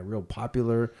like my real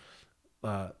popular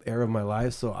era of my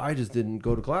life. So I just didn't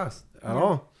go to class at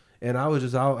all. And I was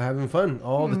just out having fun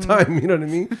all the time. You know what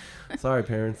I mean? Sorry,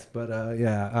 parents. But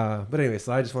but anyway,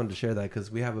 so I just wanted to share that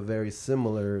because we have a very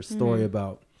similar story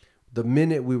about the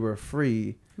minute we were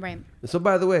free. Right. So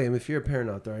by the way, if you're a parent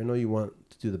out there, I know you want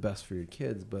to do the best for your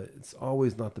kids, but it's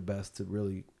always not the best to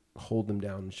really hold them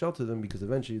down and shelter them, because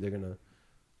eventually they're going to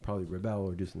probably rebel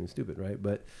or do something stupid, right?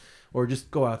 Or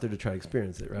just go out there to try to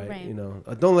experience it, right?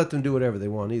 Don't let them do whatever they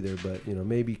want either, but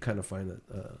maybe kind of find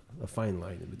a fine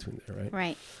line in between there, right?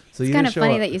 Right. So it's kind of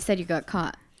funny that you said you got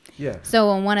caught. Yeah. So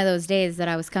on one of those days that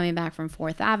I was coming back from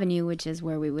 4th Avenue, which is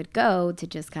where we would go to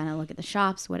just kind of look at the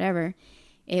shops, whatever,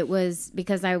 it was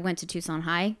because I went to Tucson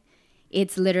High.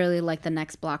 It's literally like the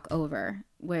next block over,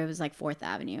 where it was like 4th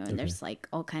Avenue, and there's like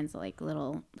all kinds of like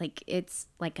little, like it's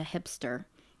like a hipster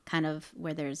kind of,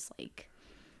 where there's like,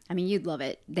 I mean, you'd love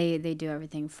it. They do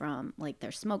everything from like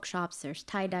there's smoke shops, there's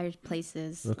tie-dye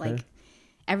places, like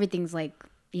everything's like,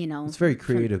 it's very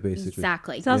creative, basically.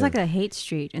 Exactly. Sounds like a hate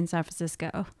street in San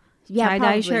Francisco. Yeah, tie-dye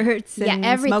probably. shirts and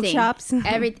everything. smoke shops.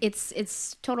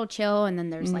 It's total chill, and then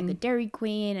there's like a Dairy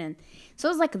Queen, and so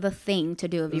it's like the thing to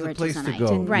do if you were Tucson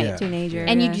High. Right. Yeah. Teenager.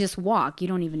 And you just walk. You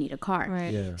don't even need a car.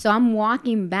 Right. Yeah. So I'm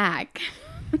walking back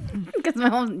because my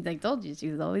mom told you she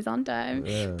was always on time.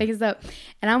 Yeah. Pick us up.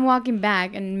 And I'm walking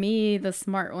back, and me, the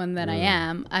smart one that I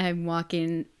am, I'm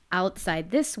walking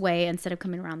outside this way instead of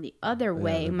coming around the other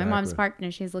way. My mom's parked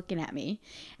and she's looking at me,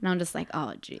 and I'm just like,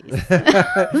 oh jeez.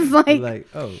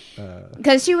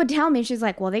 Because she would tell me, she's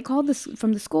like, well, they called this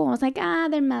from the school. I was like,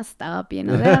 they're messed up, they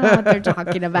don't know what they're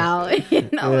talking about.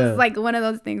 It's like one of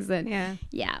those things that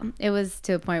it was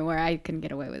to a point where I couldn't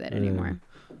get away with it anymore.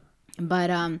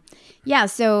 But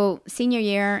so senior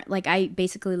year, like I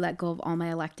basically let go of all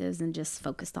my electives and just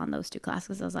focused on those 2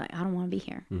 classes. I was like, I don't want to be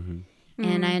here.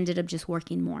 And I ended up just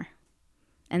working more.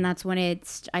 And that's when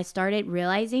I started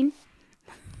realizing.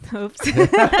 Oops. That's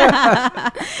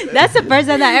the first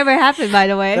time that ever happened, by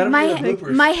the way.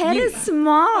 My head is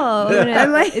small.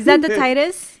 Is that the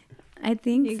tightest? I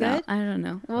think you so. good? I don't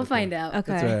know. We'll find out.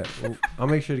 Okay. That's all right. Well, I'll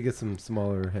make sure to get some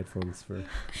smaller headphones for.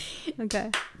 Okay.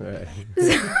 All right.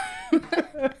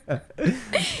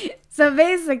 So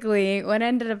basically, what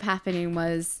ended up happening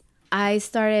was I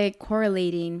started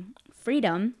correlating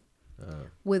freedom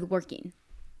with working.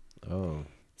 Oh.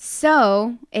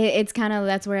 So it's kind of,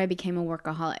 that's where I became a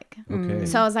workaholic. Okay.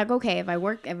 So I was like, okay, if I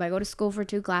go to school for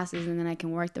 2 classes and then I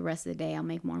can work the rest of the day, I'll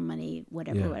make more money,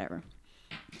 whatever.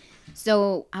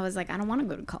 So I was like, I don't want to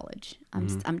go to college.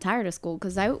 I'm tired of school,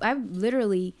 because I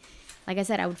literally, like I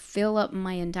said, I would fill up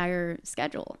my entire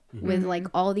schedule with like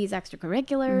all these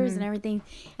extracurriculars and everything.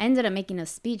 I ended up making a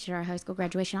speech at our high school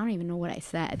graduation. I don't even know what I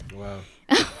said. Wow.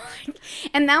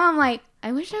 And now I'm like,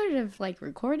 I wish I would have like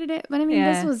recorded it, but I mean,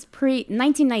 this was pre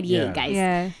 1998, guys.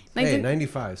 Yeah. Hey,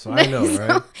 95, so I know,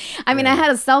 right? I mean, I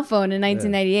had a cell phone in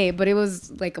 1998, but it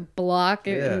was like a block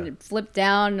and it flipped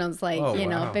down, and I was like,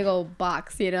 a big old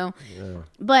box, Yeah.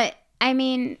 But I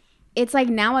mean, it's like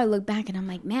now I look back and I'm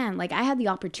like, man, like I had the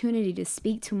opportunity to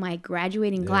speak to my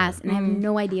graduating class, and I have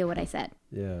no idea what I said.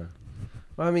 Yeah.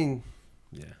 Well, I mean,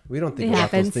 we don't think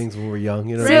about those things when we're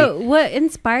young, So what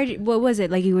inspired you? What was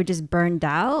it? Like you were just burned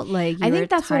out? Like I think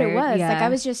that's tired? what it was. Yeah. Like I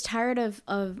was just tired of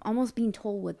almost being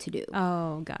told what to do.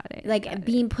 Oh, got it. Like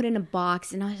being put in a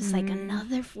box, and I was just like,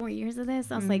 another 4 years of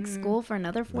this? I was like, school for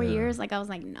another 4 years? Like I was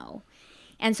like, no.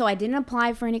 And so I didn't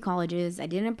apply for any colleges. I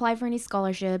didn't apply for any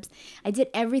scholarships. I did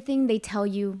everything they tell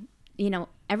you,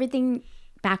 everything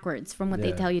backwards from what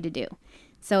they tell you to do.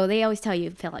 So they always tell you,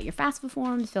 fill out your FAFSA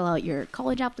forms, fill out your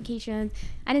college applications.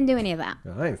 I didn't do any of that.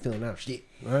 I ain't filling out shit,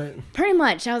 right? Pretty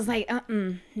much. I was like, not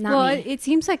me. It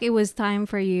seems like it was time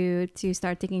for you to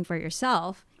start thinking for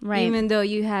yourself. Right. Even though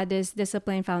you had this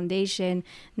disciplined foundation,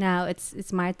 now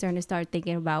it's my turn to start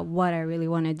thinking about what I really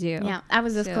want to do. Yeah, I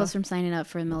was this close from signing up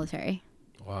for the military.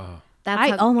 Wow.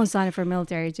 I almost signed up for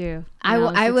military too.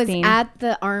 I was at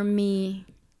the Army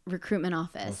recruitment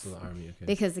office. Also the army, okay.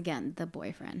 Because again, the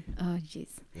boyfriend. Oh, jeez.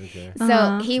 Okay.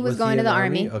 So he was going to in the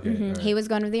army. Okay. Mhm. All right. He was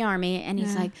going to the army, and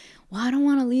he's like, "Well, I don't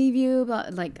want to leave you,"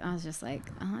 but like, I was just like,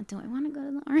 "Do I want to go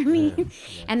to the army?" Yeah.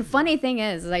 And funny thing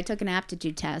is, I took an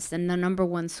aptitude test, and the number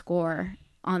one score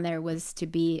on there was to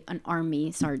be an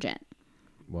army sergeant.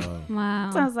 Wow. Wow.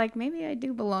 So I was like, maybe I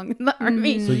do belong in the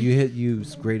army. So you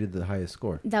graded the highest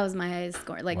score. That was my highest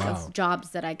score, like Wow. of jobs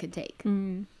that I could take.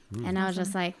 And I was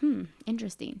just like,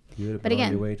 interesting. You would have But been on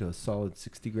again- your way to a solid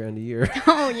 $60,000 a year.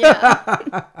 Oh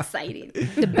yeah, exciting.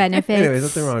 The benefits. Anyway,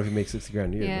 nothing wrong if you make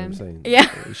 $60,000 a year. Yeah. I'm saying. Yeah.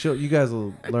 You guys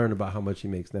will learn about how much he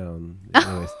makes now. And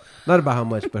anyways, not about how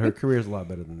much, but her career is a lot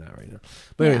better than that right now.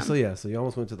 But anyway, so you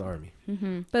almost went to the army.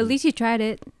 But at least you tried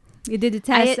it. You did the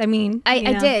test. I mean, I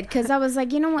you know. did, because I was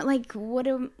like, you know what, like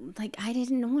I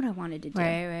didn't know what I wanted to do.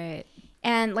 Right.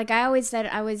 And like I always said,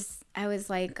 I was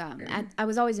like, I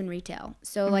was always in retail.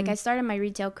 So like I started my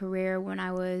retail career when I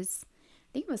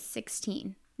think it was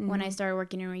 16 when I started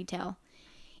working in retail.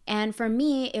 And for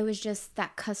me, it was just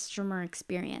that customer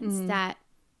experience, that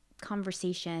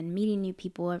conversation, meeting new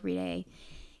people every day,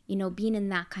 being in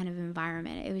that kind of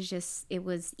environment. It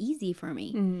was easy for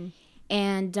me.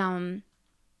 And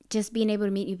just being able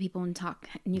to meet new people and talk,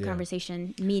 new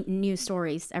conversation, meet new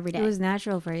stories every day. It was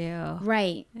natural for you.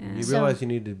 Right. Yeah. You realized you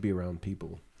needed to be around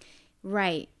people.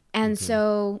 Right. And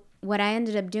so what I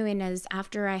ended up doing is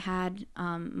after I had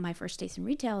my first taste in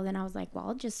retail, then I was like, well,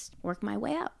 I'll just work my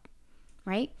way up.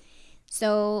 Right.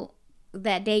 So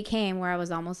that day came where I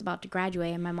was almost about to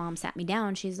graduate, and my mom sat me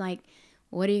down. She's like,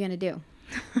 what are you going to do?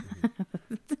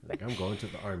 Like, I'm going to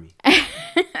the army.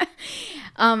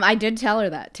 I did tell her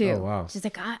that too. Oh, wow. She's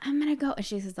like, I'm going to go. And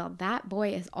she says, oh, that boy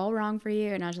is all wrong for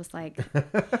you. And I was just like,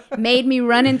 made me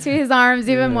run into his arms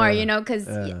even more, because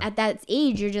at that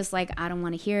age, you're just like, I don't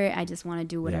want to hear it. I just want to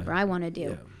do whatever I want to do.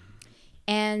 Yeah.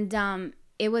 And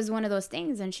it was one of those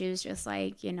things. And she was just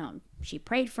like, she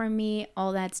prayed for me,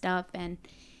 all that stuff. And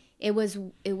it was,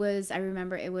 I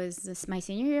remember it was my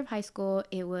senior year of high school.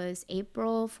 It was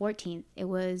April 14th. It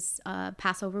was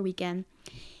Passover weekend.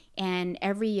 And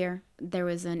every year there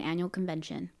was an annual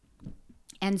convention.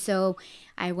 And so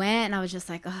I went, and I was just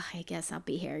like, oh, I guess I'll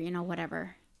be here,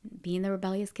 whatever. Being the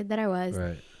rebellious kid that I was.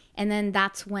 Right. And then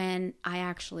that's when I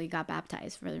actually got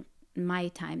baptized, for my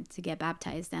time to get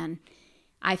baptized. And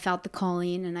I felt the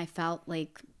calling, and I felt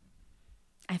like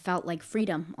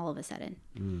freedom all of a sudden.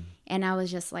 And I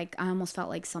was just like, I almost felt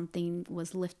like something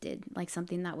was lifted, like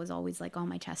something that was always like on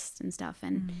my chest and stuff.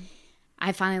 And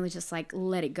I finally was just like,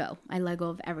 let it go. I let go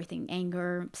of everything,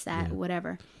 anger, upset,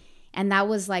 whatever. And that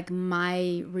was like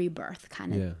my rebirth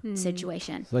kind of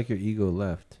situation. It's like your ego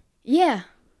left. Yeah.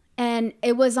 And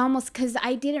it was almost because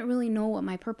I didn't really know what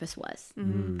my purpose was.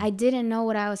 I didn't know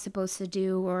what I was supposed to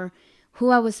do or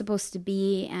who I was supposed to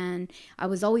be. And I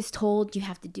was always told you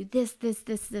have to do this, this,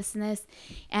 this, this, and this.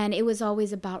 And it was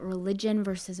always about religion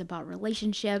versus about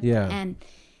relationship. Yeah. And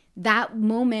that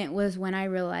moment was when I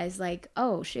realized, like,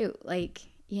 oh, shoot, like,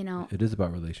 It is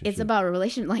about relationship. it's about a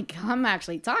relation. Like, I'm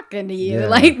actually talking to you. Yeah.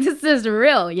 Like, this is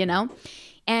real,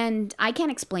 And I can't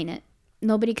explain it.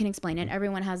 Nobody can explain it.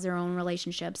 Everyone has their own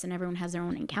relationships, and everyone has their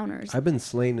own encounters. I've been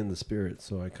slain in the spirit,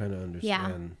 so I kind of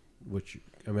understand what you...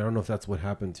 I don't know if that's what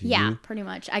happened to you. Yeah, pretty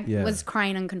much. I was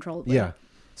crying uncontrollably. Yeah.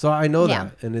 So I know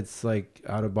that. And it's like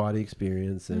out of body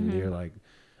experience. And you're like...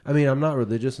 I'm not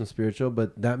religious and spiritual,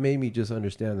 but that made me just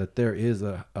understand that there is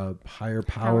a higher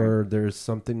power. There's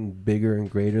something bigger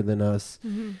and greater than us.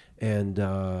 And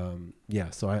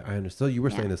so I understood. You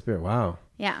were saying the spirit. Wow.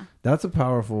 Yeah. That's a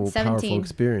powerful 17.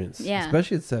 experience. Yeah.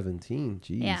 Especially at 17.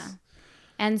 Jeez. Yeah.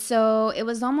 And so it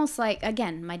was almost like,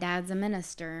 again, my dad's a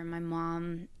minister. My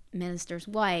mom, minister's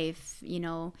wife,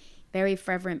 very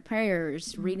fervent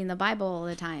prayers, reading the Bible all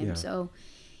the time. Yeah. So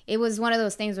it was one of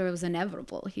those things where it was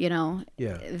inevitable, Yeah.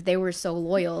 If they were so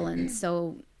loyal and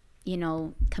so,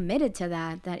 committed to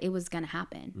that it was going to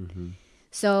happen.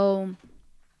 So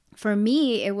for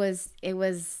me, it was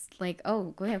like,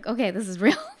 oh, okay, this is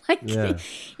real.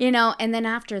 And then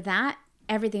after that,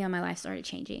 everything in my life started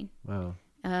changing. Wow.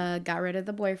 Got rid of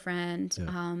the boyfriend.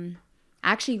 Yeah.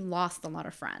 Actually lost a lot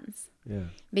of friends. Yeah.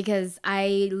 Because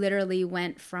I literally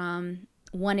went from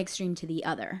one extreme to the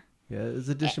other. Yeah, it's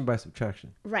addition by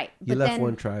subtraction. Right. You left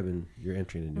one tribe and you're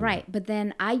entering a new one. But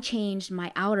then I changed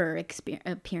my outer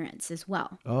appearance as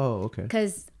well. Oh, okay.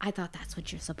 Because I thought that's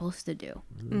what you're supposed to do.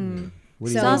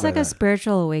 Sounds like a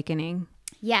spiritual awakening.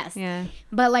 Yes. Yeah.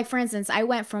 But like, for instance, I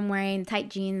went from wearing tight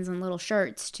jeans and little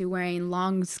shirts to wearing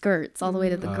long skirts all the way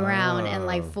to the ground and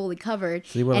like fully covered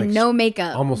and no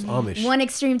makeup. Almost Amish. One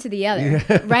extreme to the other.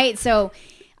 Right. So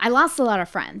I lost a lot of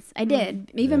friends. I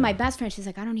did. Even Yeah. my best friend, she's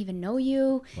like, I don't even know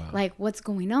you. Wow. Like, what's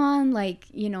going on? Like,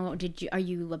 are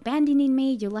you abandoning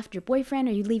me? You left your boyfriend?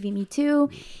 Are you leaving me too?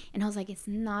 And I was like, it's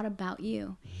not about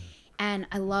you. And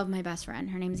I love my best friend.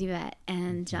 Her name's Yvette,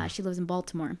 and she lives in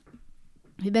Baltimore.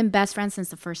 We've been best friends since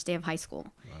the first day of high school.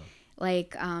 Wow.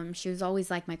 Like, she was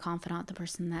always like my confidant, the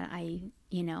person that I,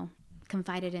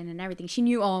 confided in and everything. She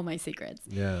knew all my secrets.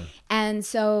 Yeah. And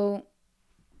so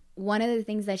one of the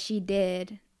things that she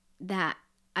did that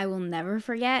I will never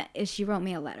forget is she wrote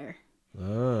me a letter.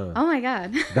 Oh my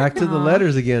God. Back to the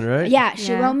letters again, right? Yeah,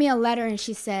 she wrote me a letter and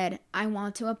she said, I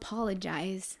want to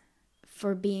apologize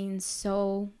for being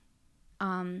so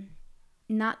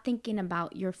not thinking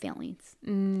about your feelings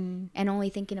and only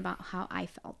thinking about how I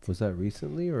felt. Was that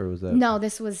recently or was that? No,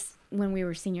 this was when we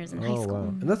were seniors in high school.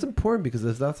 Wow. And that's important because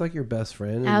if that's like your best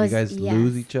friend and you guys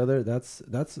lose each other, that's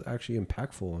actually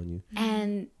impactful on you.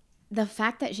 And the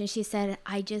fact that she said,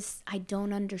 I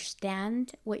don't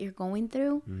understand what you're going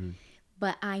through,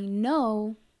 but I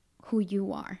know who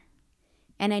you are.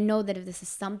 And I know that if this is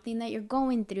something that you're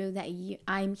going through, that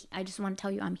I just want to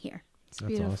tell you I'm here. It's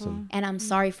beautiful. Awesome. And I'm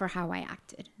sorry for how I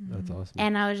acted. That's awesome.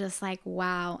 And I was just like,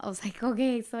 wow. I was like,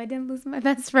 okay, so I didn't lose my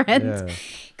best friend.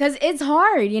 Because it's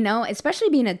hard, especially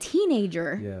being a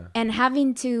teenager and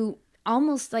having to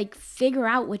almost like figure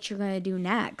out what you're going to do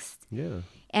next. Yeah.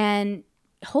 And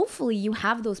hopefully you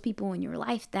have those people in your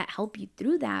life that help you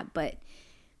through that. But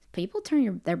people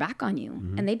turn their back on you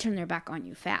and they turn their back on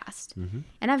you fast.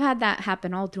 And I've had that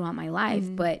happen all throughout my life.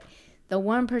 But the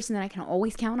one person that I can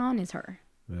always count on is her.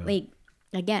 Yeah. Like,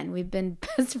 again, we've been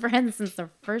best friends since the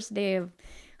first day of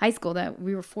high school that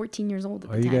we were 14 years old at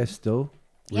the time. Are you guys still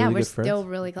really we're good friends? still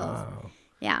really close. Wow.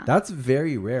 Yeah. That's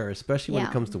very rare, especially when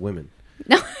it comes to women.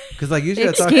 No. Because like usually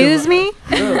Excuse me?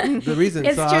 No, the reason.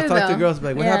 It's so true, I'll talk to though. girls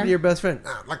like, what happened to your best friend?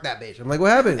 Fuck that bitch. I'm like,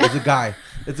 what happened? It's a guy.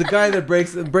 It's a guy that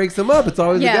breaks them up. It's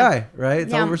always a guy, right?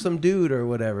 It's over some dude or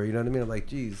whatever. You know what I mean? I'm like,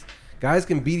 geez. Guys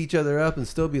can beat each other up and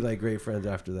still be like great friends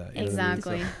after that. You know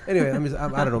Exactly. what I mean? So, anyway,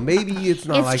 I don't know. Maybe it's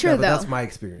not It's like true, that, but though. that's my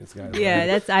experience, guys. Yeah,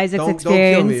 that's Isaac's Don't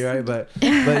experience. kill me, right? But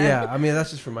yeah, I mean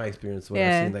that's just from my experience when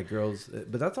I've seen that girls.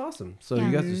 But that's awesome. So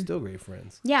you guys are still great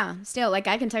friends. Yeah, still. Like,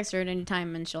 I can text her at any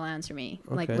time and she'll answer me,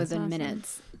 like, Okay. within Awesome.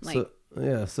 minutes. Like,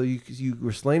 So you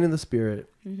were slain in the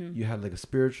spirit. You had like a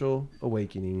spiritual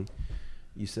awakening.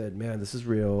 You said, man, this is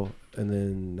real. And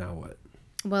then now what?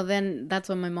 well, then that's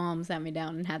when my mom sat me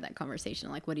down and had that conversation.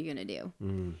 Like, what are you going to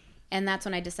do? And that's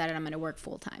when I decided I'm going to work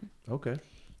full time. Okay.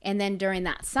 And then during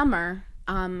that summer,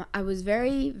 I was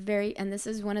very, very, and this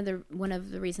is one of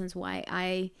the reasons why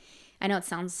I know it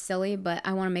sounds silly, but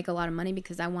I want to make a lot of money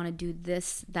because I want to do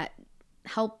this, that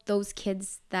help those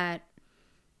kids to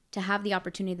have the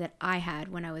opportunity that I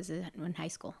had when I was in high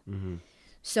school.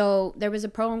 So there was a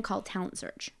program called Talent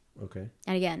Search. Okay.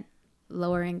 And again,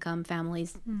 lower income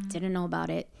families didn't know about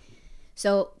it.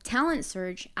 So Talent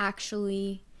Search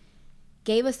actually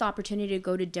gave us the opportunity to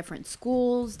go to different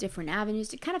schools, different avenues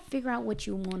to kind of figure out what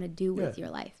you want to do with your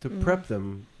life. To prep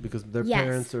them because their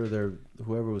parents or their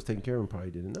whoever was taking care of them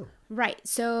probably didn't know. Right.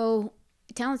 So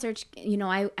Talent Search,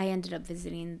 I ended up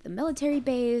visiting the military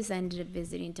base. I ended up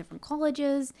visiting different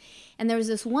colleges. And there was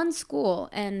this one school,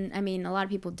 and I mean, a lot of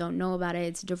people don't know about it.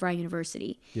 It's DeVry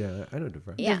University. Yeah, I know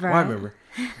DeVry. Yeah. Well, I remember.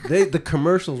 The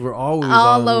commercials were always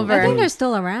All on, over. I think they're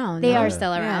still around. They though. are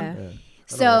still around. Yeah. I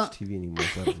So, don't watch TV anymore,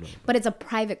 so I don't know. but it's a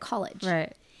private college.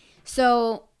 Right.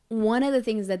 So one of the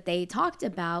things that they talked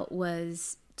about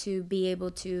was to be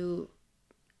able to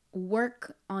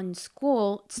work on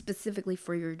school specifically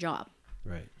for your job.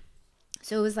 Right.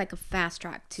 So it was like a fast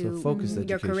track to focused your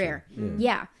education. career. Yeah.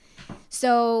 Yeah.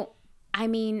 So, I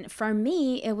mean, for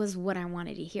me, it was what I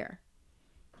wanted to hear.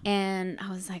 And I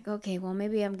was like, okay, well,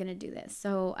 maybe I'm going to do this.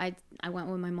 So I went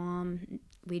with my mom.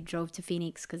 We drove to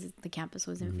Phoenix because the campus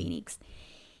was in Phoenix.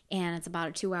 And it's about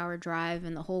a 2-hour drive.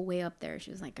 And the whole way up there, she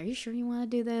was like, are you sure you want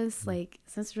to do this? Like,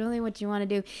 is this really what you want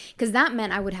to do? Because that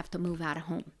meant I would have to move out of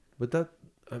home. But that,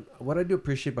 what I do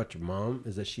appreciate about your mom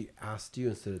is that she asked you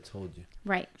instead of told you.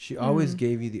 Right. She always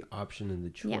gave you the option and the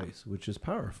choice, Yeah. which is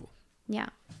powerful. Yeah.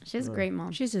 She's a great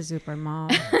mom. She's a super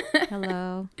mom.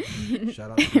 Hello.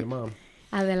 Shout out to your mom.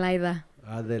 Adelaida.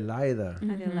 Adelaida.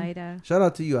 Adelaida. Shout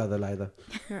out to you, Adelaida.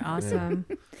 You're awesome.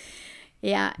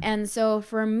 Yeah. And so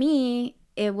for me,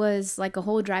 it was like a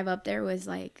whole drive up there was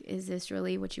like, is this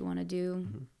really what you want to do?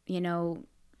 You know,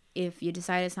 if you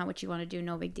decide it's not what you want to do,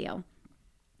 no big deal.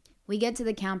 We get to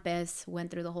the campus,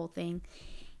 went through the whole thing,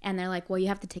 and they're like, well, you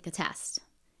have to take a test.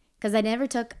 Because I never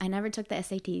took the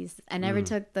SATs. I never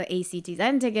took the ACTs.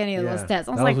 I didn't take any of those tests.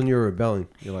 I was that like, was when you were rebelling.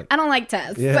 You're like, I don't like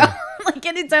tests. Yeah. So, like,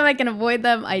 anytime I can avoid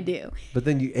them, I do. but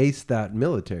then you aced that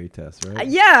military test, right?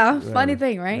 Yeah. Funny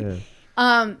thing, right?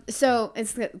 Yeah. So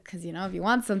it's because, if you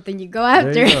want something, you go There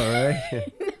after you it. go, right?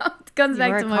 It comes You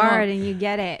back work to my hard mom. and you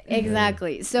get it.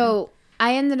 Exactly. So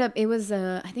I ended up,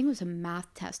 I think it was a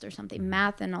math test or something,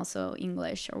 math and also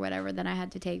English or whatever that I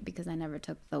had to take because I never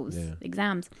took those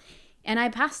exams. And I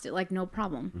passed it like no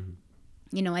problem.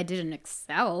 I didn't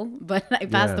excel, but I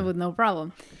passed it with no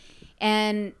problem.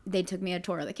 And they took me a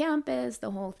tour of the campus,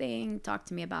 the whole thing, talked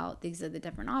to me about these are the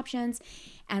different options.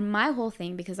 And my whole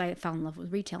thing, because I fell in love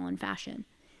with retail and fashion.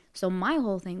 So my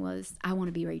whole thing was, I want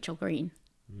to be Rachel Green.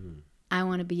 I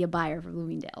want to be a buyer for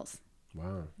Bloomingdale's.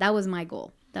 Wow. That was my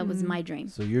goal. That was my dream.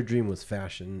 So your dream was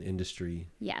fashion industry.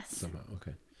 Yes. Somehow.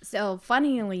 Okay. So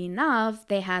funnily enough,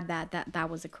 they had that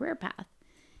was a career path.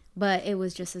 But it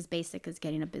was just as basic as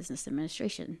getting a business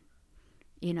administration,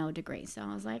 degree. So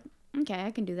I was like, okay,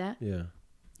 I can do that. Yeah.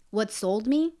 What sold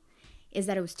me is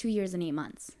that it was 2 years and 8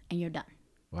 months and you're done.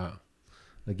 Wow.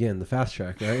 Again, the fast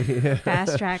track, right? Yeah.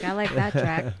 Fast track. I like that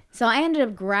track. So I ended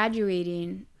up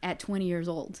graduating at 20 years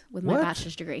old with my What?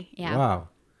 bachelor's degree. Yeah. Wow.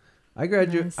 I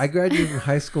graduated from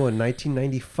high school in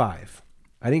 1995.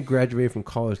 I didn't graduate from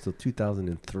college till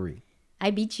 2003.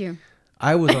 I beat you.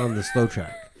 I was on the slow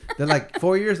track. They're like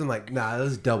 4 years. I'm like, nah,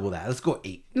 let's double that. Let's go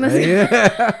 8. Right?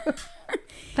 Yeah.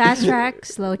 Fast track,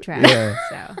 slow track. Yeah.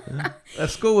 So That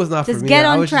school was not Just for me. get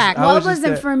I on was track. I Well, was it just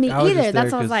wasn't there- for me I was either. just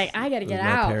That's there why I was 'cause like, I got to it get was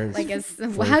my out. parents Like,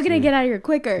 forced how can I me. get out of here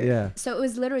quicker? Yeah. So it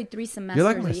was literally 3 semesters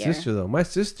You're like my a year. sister, though. My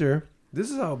sister,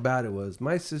 this is how bad it was.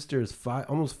 My sister is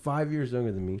almost 5 years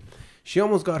younger than me. She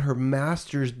almost got her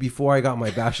master's before I got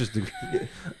my bachelor's degree.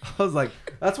 I was like,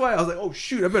 that's why I was like, oh,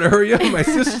 shoot, I better hurry up. My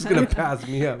sister's going to pass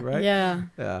me up, right? Yeah.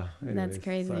 Yeah. That's Anyways,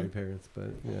 crazy. Sorry, parents,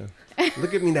 but yeah.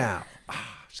 Look at me now.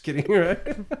 Just kidding, right?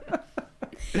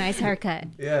 nice haircut.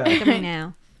 Yeah. Look at me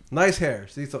now. Nice hair.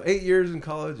 See, so 8 years in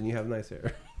college and you have nice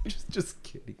hair. just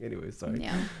kidding. Anyway, sorry.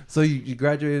 Yeah. So you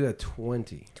graduated at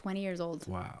 20. 20 years old.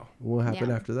 Wow. What happened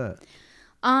Yeah. after that?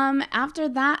 After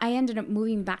that, I ended up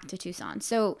moving back to Tucson.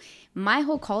 So my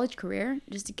whole college career,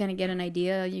 just to kind of get an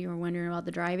idea, you were wondering about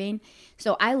the driving.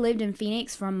 So I lived in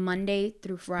Phoenix from Monday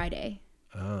through Friday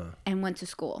and went to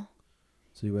school.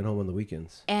 So you went home on the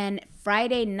weekends. And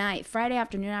Friday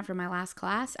afternoon after my last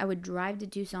class, I would drive to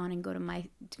Tucson and go to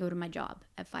my job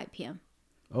at 5 p.m.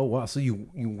 Oh, wow. So you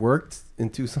worked in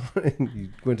Tucson and you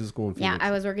went to school in Phoenix? Yeah,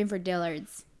 I was working for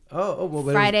Dillard's. Oh, well,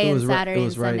 but Friday it was and Saturday it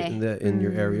was and right Sunday. in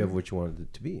your area of what you wanted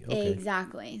it to be. Okay.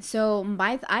 Exactly. So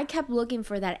I kept looking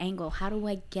for that angle. How do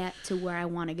I get to where I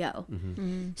want to go?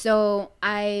 So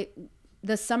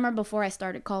the summer before I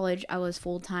started college, I was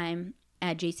full time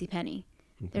at JCPenney.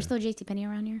 There's still JCPenney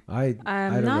around here? I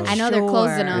don't not know. I know they're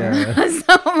closing them. Yeah. So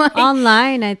I'm like,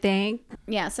 Online, I think.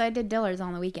 yeah, so I did Dillard's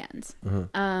on the weekends.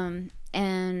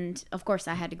 And of course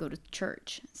I had to go to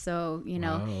church. So,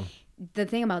 Wow. the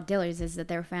thing about Dillard's is that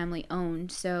they're family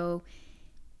owned. So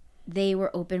they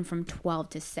were open from 12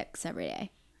 to 6 every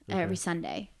day, every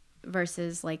Sunday,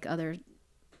 versus like other,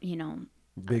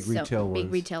 Big retail ones.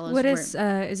 big retailers. What is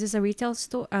this a retail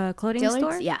store, clothing Dillard's?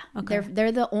 store? Yeah. Okay.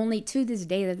 They're the only, to this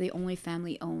day, they're the only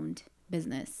family owned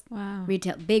business. Wow.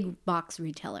 Big box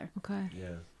retailer. Okay.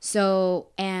 Yeah. So,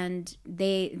 and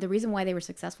the reason why they were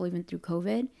successful even through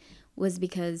COVID was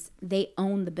because they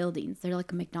own the buildings. They're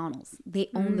like a McDonald's. They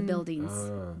own the buildings.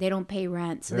 They don't pay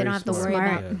rent, so they Very don't have to worry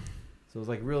smart. about Yeah. So it was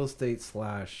like real estate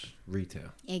 /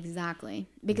 retail. exactly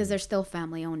because they're still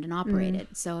family owned and operated.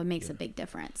 So it makes a big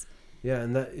difference. Yeah,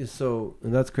 and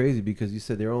that's crazy because you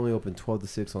said they're only open 12 to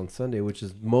 6 on Sunday, which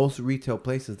is most retail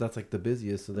places. That's like the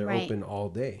busiest, so they're Right. open all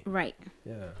day. Right.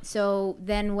 Yeah. So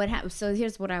then what happened? So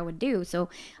here's what I would do. So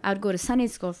I would go to Sunday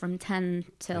school from 10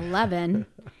 to 11.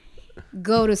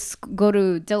 Go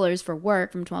to Dillard's for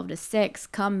work from 12 to 6,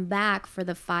 come back for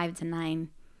the 5 to 9,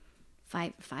 or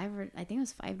I think it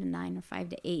was 5 to 9 or 5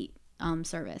 to 8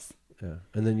 service. Yeah.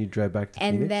 And then you drive back to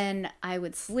And Phoenix? then I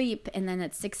would sleep, and then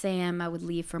at 6 a.m. I would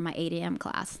leave for my 8 a.m.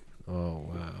 class. Oh,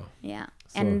 wow. Yeah.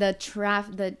 So- And it's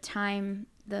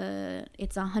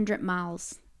 100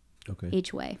 miles Okay.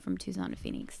 each way from Tucson to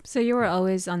Phoenix. So you were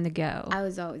always on the go.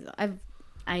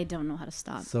 I don't know how to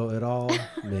stop. So it all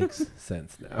makes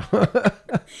sense now.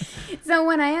 So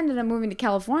when I ended up moving to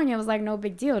California, it was like no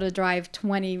big deal to drive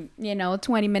 20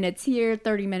 minutes here,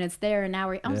 30 minutes there, an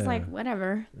hour. I was Yeah. like,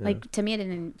 whatever. Yeah. Like, to me, it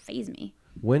didn't faze me.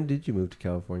 When did you move to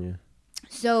California?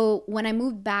 So when I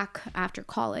moved back after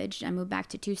college, I moved back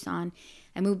to Tucson.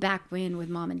 I moved back in with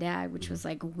mom and dad, which was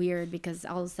like weird because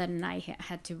all of a sudden I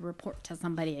had to report to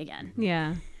somebody again.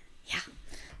 Yeah.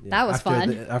 That was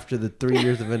fun. After the 3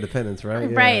 years of independence, right?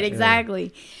 Yeah, Right,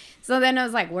 exactly. So then I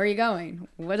was like, where are you going?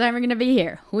 What time are you going to be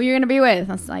here? Who are you going to be with?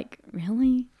 I was like,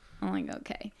 really? I'm like,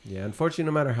 okay. Yeah, unfortunately,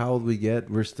 no matter how old we get,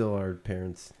 we're still our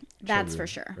parents' That's children, for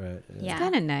sure. Right? Yeah.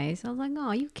 Kind of nice. I was like,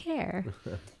 oh, you care.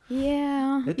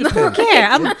 Yeah. It You still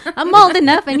depends. care. I'm old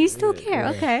enough and you still care. Yeah.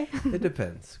 Okay. It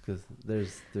depends because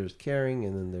there's caring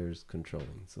and then there's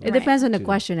controlling. So It depends on the Two.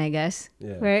 question, I guess.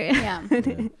 Yeah. Right? Yeah.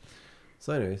 Yeah.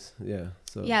 So, anyways, yeah.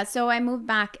 So Yeah, so I moved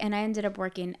back and I ended up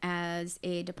working as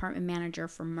a department manager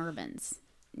for Mervyn's.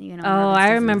 You know, Oh, Mervyn's I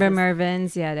doesn't remember exist.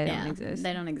 Mervyn's. Yeah, they Yeah, don't exist.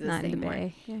 They don't exist Not in the anymore.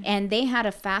 Bay. Yeah. And they had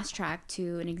a fast track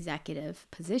to an executive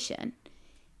position.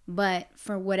 But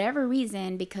for whatever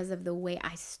reason, because of the way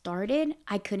I started,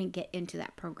 I couldn't get into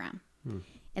that program.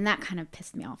 And that kind of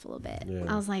pissed me off a little bit. Yeah.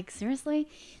 I was like, seriously?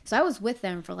 So I was with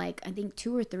them for like, I think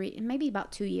 2 or 3, maybe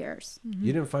about 2 years.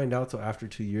 you didn't find out till after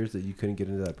 2 years that you couldn't get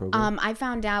into that program. I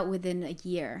found out within a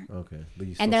year. Okay, but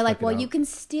you still And they're like, stuck it well, out? you can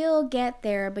still get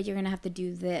there, but you're going to have to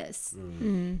do this.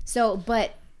 So,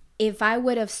 but if I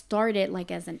would have started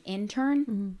like as an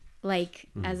intern, like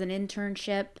as an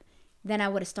internship, then I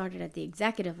would have started at the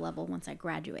executive level once I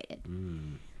graduated.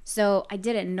 So I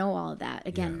didn't know all of that.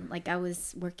 Again, like I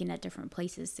was working at different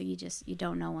places. So you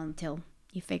don't know until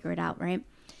you figure it out, right?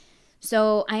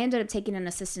 So I ended up taking an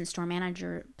assistant store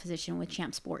manager position with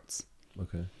Champ Sports.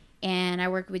 Okay. And I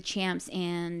worked with Champs,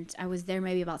 and I was there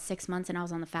maybe about 6 months, and I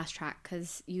was on the fast track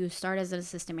because you start as an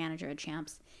assistant manager at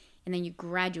Champs, and then you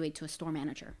graduate to a store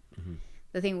manager.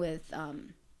 The thing with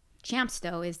Champs,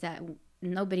 though, is that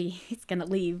nobody is going to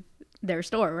leave their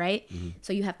store, right?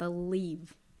 So you have to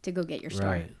leave to go get your store.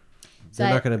 Right. So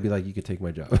They're not going to be like, you could take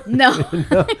my job. No.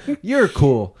 No, you're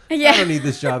cool. Yeah. I don't need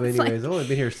this job It's anyways. I've only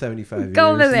been here 75 years.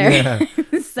 Go over there.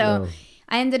 Yeah. So No.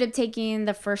 I ended up taking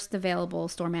the first available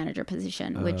store manager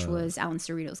position, which was out in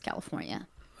Cerritos, California.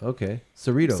 Okay.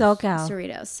 Cerritos. SoCal.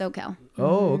 Cerritos, SoCal.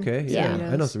 Oh, okay. Yeah.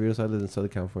 Yeah. I know Cerritos. I lived in Southern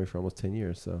California for almost 10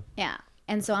 years. So Yeah.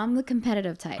 And so I'm the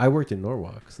competitive type. I worked in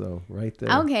Norwalk. So right there.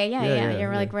 Okay, yeah.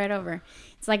 You're like right over.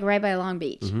 It's like right by Long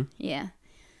Beach. Yeah.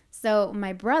 So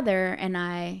my brother and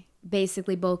I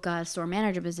basically both got a store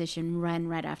manager position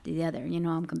right after the other. You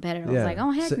know, I'm competitive. I was like, oh,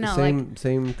 heck no.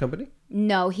 Same company?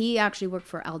 No, he actually worked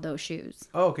for Aldo Shoes.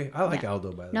 Oh, okay. I like Yeah.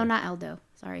 Aldo, by the No, way. not Aldo.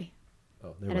 Sorry.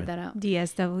 Oh, never Edit mind. that out.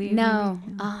 DSW. No.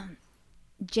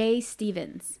 Jay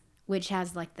Stevens, which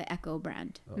has like the Echo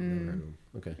brand. Oh, never heard of him.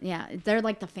 Okay. Yeah. They're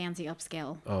like the fancy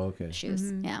upscale Oh, okay.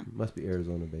 shoes. Yeah. Must be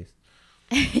Arizona based.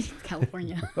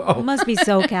 California. It must be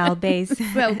SoCal based.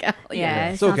 SoCal. Yeah,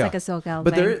 it SoCal. sounds like a SoCal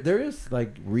But thing. there is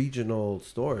like regional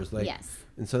stores. Like Yes.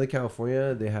 in Southern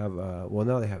California, they have, well,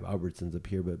 now they have Albertsons up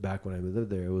here, but back when I lived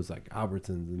there, it was like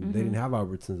Albertsons, and they didn't have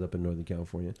Albertsons up in Northern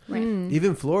California. Right.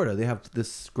 Even Florida, they have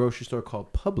this grocery store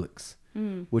called Publix,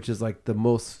 which is like the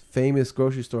most famous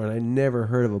grocery store, and I never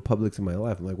heard of a Publix in my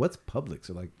life. I'm like, what's Publix?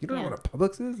 They're like, you don't know Yeah. what a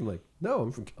Publix is? I'm like, no,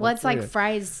 I'm from California. Well, it's like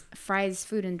Fry's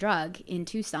Food and Drug in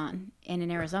Tucson and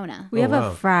in Arizona. We have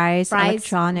wow. a Fry's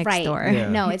electronics right. store. Yeah.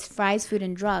 No, it's Fry's Food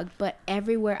and Drug, but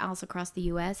everywhere else across the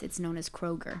U.S., it's known as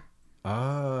Kroger.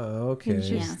 Ah, okay.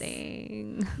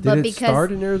 Interesting. Did But it because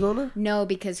start in Arizona? no,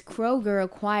 because Kroger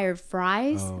acquired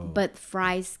Fry's, Oh. but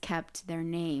Fry's kept their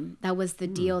name. That was the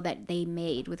deal that they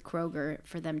made with Kroger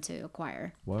for them to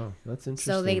acquire. Wow, that's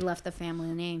interesting. So they left the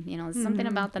family name. You know, there's something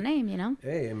about the name. You know,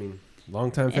 Hey, I mean, long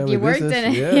time If family you worked business.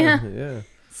 in it, Yeah, yeah. yeah.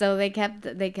 so they kept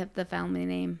the family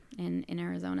name in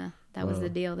Arizona. That was Wow. the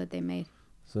deal that they made.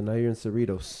 So now you're in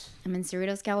Cerritos. I'm in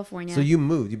Cerritos, California. So you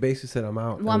moved. You basically said, I'm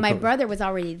out. Well, I'm my co- brother was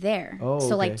already there. Oh,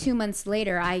 so like okay. 2 months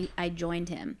later, I joined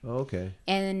him. Oh, okay.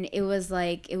 And it was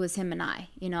him and I.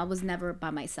 You know, I was never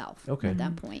by myself Okay. at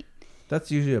that point. That's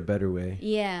usually a better way.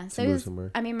 Yeah. So To it move was,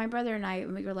 somewhere. I mean, my brother and I,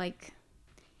 we were like,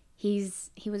 he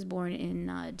was born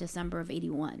in December of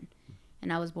 81.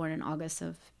 And I was born in August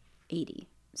of 80.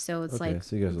 So it's Okay, like,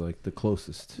 so you guys are like the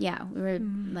closest. yeah, we were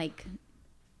like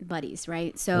buddies,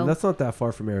 right? So And that's not that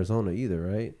far from Arizona either,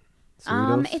 right?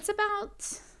 Cerritos? it's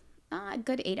about a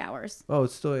good 8 hours. Oh,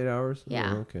 it's still 8 hours?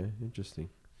 Yeah. Oh, okay, interesting.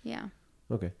 Yeah.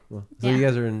 Okay, well, so Yeah. you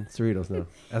guys are in Cerritos now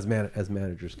as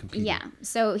managers competing. Yeah.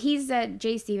 So he's at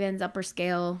J. Stevens, upper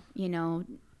scale, you know,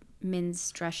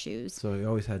 men's dress shoes. So you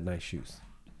always had nice shoes.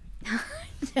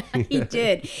 He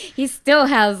did. He still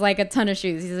has like a ton of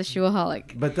shoes. He's a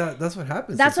shoeaholic. But that's what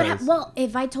happens. That's what. sometimes. Well,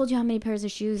 if I told you how many pairs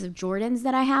of shoes of Jordans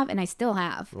that I have, and I still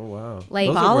have. Oh wow. Like-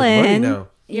 those are worth money Ballin'. now.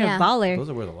 You're Yeah. a baller. Those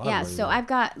are worth a lot. Yeah. of money So now. I've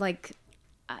got like,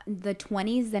 the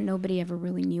 20s that nobody ever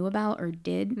really knew about or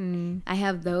did. I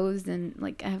have those, and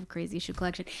like I have a crazy shoe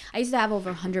collection. I used to have over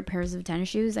 100 pairs of tennis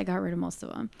shoes. I got rid of most of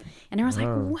them, and everyone's like,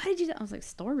 "Why did you do?" I was like,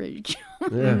 "Storage.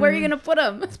 Yeah. Where are you gonna put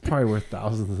them?" It's probably worth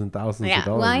thousands and thousands of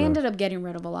dollars. Well, I now. ended up getting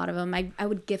rid of a lot of them. I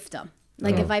would gift them.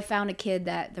 Like if I found a kid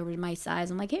that there was my size,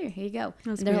 I'm like, here you go.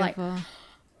 That's and they're beautiful. like,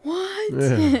 what? Yeah.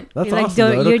 That's You're like, awesome.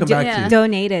 though. It'll come back to you.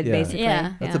 donated, Yeah. basically.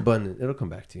 Yeah. That's abundant. It'll come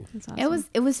back to you. That's awesome.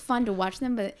 It was fun to watch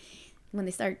them, but when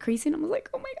they started creasing, I was like,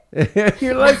 oh my god.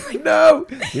 You're like, no,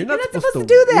 you're not supposed to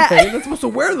do that. Yeah, you're not supposed to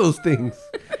wear those things.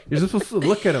 You're supposed to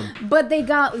look at them. But they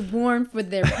got worn for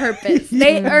their purpose.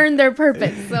 They earned their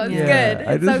purpose, so it's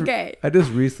good. It's okay. I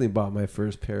just recently bought my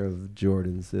first pair of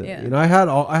Jordans. Yeah. You know, I had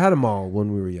them all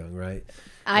when we were young, right?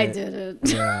 I did it.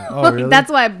 Yeah. Oh, really? That's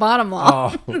why I bought them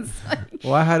all. Oh.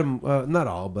 Well, I had them, not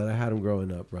all, but I had them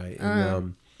growing up, right?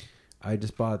 And I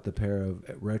just bought the pair of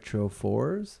retro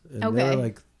 4s, and they were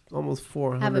like almost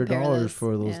 $400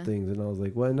 for those things. And I was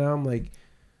like, well, now I'm like,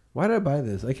 why did I buy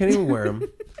this? I can't even wear them.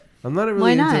 I'm not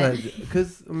really into that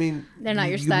because I mean, they're not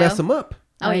your you style. mess them up.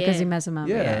 Oh, because you mess them up.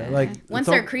 Yeah, like once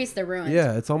they're creased, they're ruined.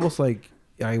 Yeah, it's almost like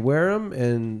I wear them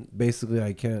and basically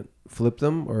I can't flip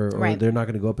them or they're not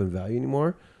going to go up in value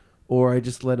anymore. Or I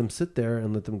just let them sit there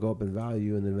and let them go up in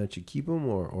value and then eventually keep them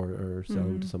or sell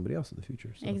them to somebody else in the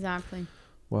future. So. Exactly.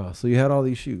 Wow. So you had all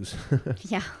these shoes.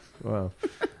 Yeah. Wow.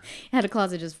 I had a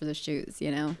closet just for the shoes, you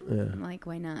know? Yeah. I'm like,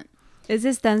 why not? Is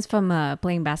this stems from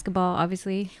playing basketball,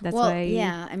 obviously? That's why.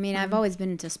 Yeah. I mean, I've always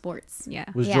been into sports. Yeah.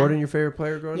 Was Jordan your favorite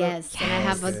player growing up? Yes. And I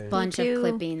have a bunch Me of too.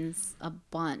 clippings. A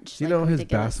bunch. Do you know his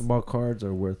basketball cards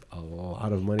are worth a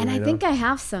lot of money And right I think now? I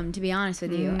have some, to be honest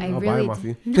with you. I'll buy them off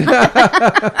you.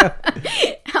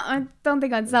 I don't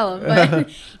think I'd sell them, but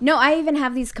no, I even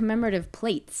have these commemorative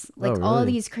plates, like all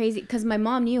really? these crazy. Because my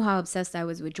mom knew how obsessed I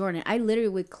was with Jordan. I literally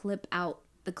would clip out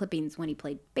the clippings when he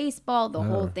played baseball, the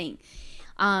whole thing,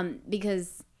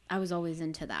 because I was always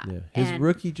into that. Yeah. His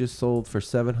rookie just sold for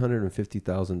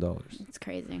 $750,000. It's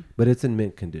crazy. But it's in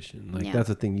mint condition. Like that's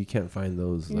the thing, you can't find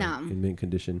those in mint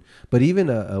condition. But even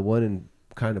a one in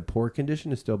kind of poor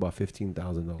condition is still about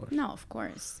 $15,000. No, of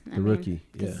course. The rookie,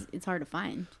 'cause it's hard to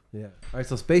find. Yeah. All right,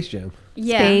 so Space Jam.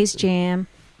 Yeah, Space Jam.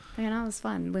 I mean, that was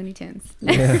fun. Looney Tunes.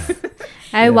 Yeah.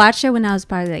 I watched it when I was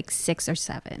probably like 6 or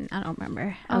 7. I don't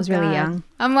remember. I was really young.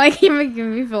 I'm like, you're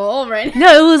making me feel old right now.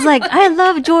 No, it was like, I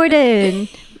love Jordan.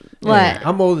 What? Yeah,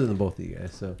 I'm older than both of you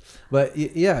guys, so. But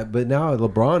yeah, but now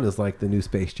LeBron is like the new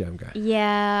Space Jam guy.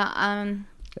 Yeah,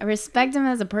 I respect him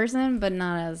as a person, but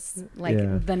not as like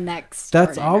the next.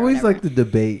 That's Jordan or always whatever. like the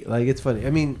debate. Like it's funny. I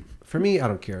mean, for me, I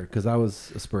don't care because I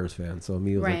was a Spurs fan. So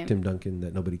me, it was like Right. Tim Duncan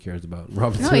that nobody cares about.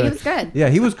 Robinson. No, he was good. Yeah,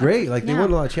 he was great. Like they Yeah.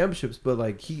 won a lot of championships, but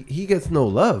like he gets no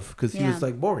love because he Yeah. was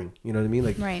like boring. You know what I mean?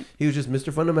 Like Right. he was just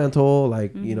Mr. Fundamental.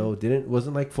 Like you know,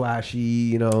 wasn't like flashy.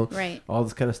 You know, Right. all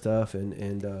this kind of stuff.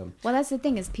 And Well, that's the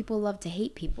thing is people love to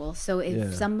hate people. So if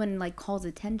Yeah. someone like calls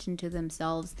attention to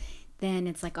themselves, then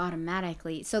it's like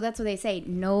automatically. So that's what they say.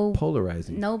 No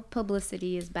polarizing. No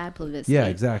publicity is bad publicity. Yeah,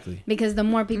 exactly. Because the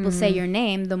more people say your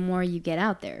name, the more you get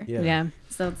out there. Yeah.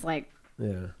 So it's like,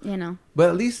 Yeah. you know. But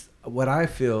at least what I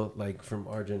feel like from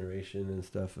our generation and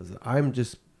stuff is I'm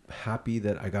just happy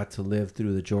that I got to live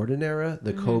through the Jordan era,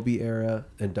 the Kobe era,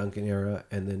 and Duncan era,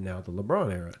 and then now the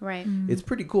LeBron era. Right. It's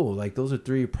pretty cool. Like those are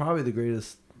three probably the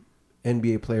greatest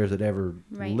NBA players that ever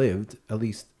Right. lived, at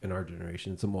least in our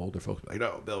generation. Some older folks are like,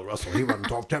 no, Bill Russell, he won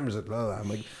 12 times. Blah, blah. I'm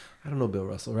like, I don't know Bill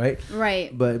Russell, right?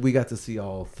 Right. But we got to see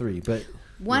all three. But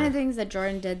One of the things that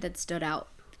Jordan did that stood out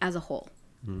as a whole.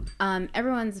 Mm-hmm.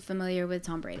 Everyone's familiar with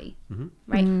Tom Brady,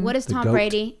 right? What does The Tom GOAT.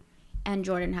 Brady and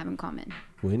Jordan have in common?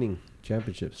 winning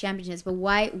championships. Championships. But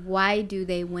why do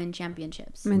they win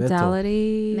championships?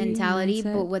 Mentality. Mentality.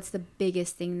 mindset. But what's the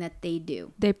biggest thing that they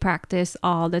do? They practice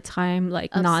all the time,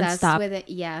 like Obsessed nonstop. with it.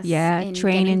 Yes. Yeah, and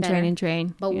train getting and better. train and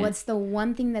train. But Yeah. what's the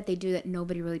one thing that they do that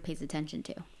nobody really pays attention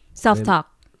to? Self-talk?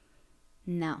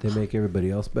 No. They make everybody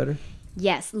else better.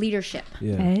 Yes, leadership.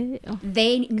 Yeah.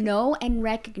 They know and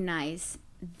recognize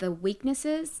the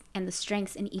weaknesses and the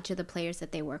strengths in each of the players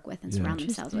that they work with and surround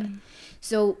themselves with.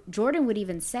 So Jordan would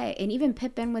even say, and even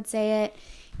Pippen would say it,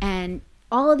 and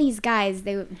all of these guys,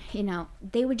 they would,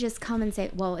 they would just come and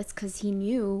say, well, it's because he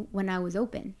knew when I was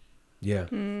open. Yeah.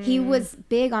 He was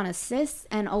big on assists,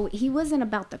 and he wasn't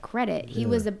about the credit. He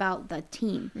was about the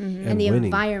team and the winning.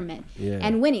 environment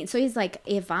and winning. So he's like,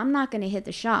 if I'm not going to hit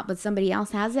the shot, but somebody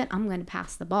else has it, I'm going to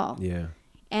pass the ball. Yeah.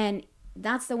 And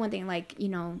that's the one thing, like,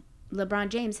 LeBron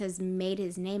James has made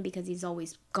his name because he's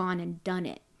always gone and done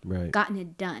it, Right. gotten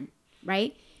it done,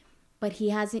 right? But he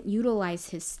hasn't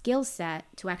utilized his skill set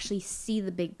to actually see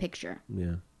the big picture.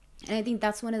 Yeah. And I think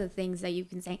that's one of the things that you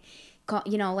can say,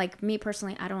 you know, like me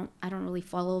personally, I don't really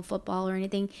follow football or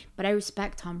anything, but I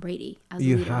respect Tom Brady as a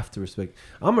You leader. have to respect.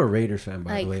 I'm a Raiders fan,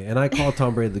 by Like- the way, and I call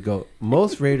Tom Brady the GOAT.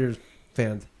 Most Raiders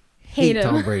fans Hate hate him.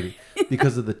 Tom Brady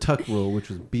because of the tuck rule, which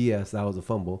was BS. That was a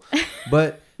fumble.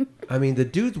 But I mean, the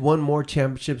dude's won more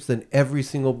championships than every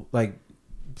single like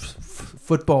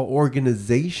football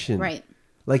organization. Right.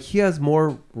 Like he has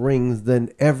more rings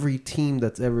than every team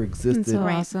that's ever existed. That's so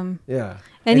Right. awesome. Yeah.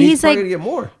 And he's he's probably like- gonna get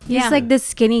more. He's Yeah. like the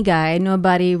skinny guy.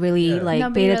 Nobody really Yeah. like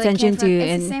Nobody paid really attention came from- to.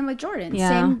 It's And the same with Jordan.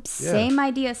 Yeah. Same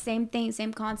idea, same thing,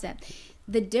 same concept.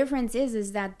 The difference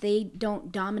is that they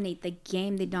don't dominate the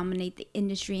game. They dominate the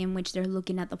industry in which they're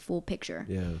looking at the full picture.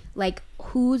 Yeah. Like,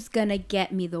 who's gonna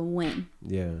get me the win?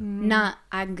 Yeah. Not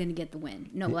I'm gonna get the win.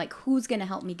 No, like who's gonna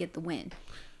help me get the win?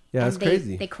 Yeah. And That's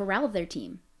crazy. They corral their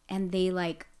team and they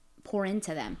like pour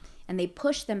into them and they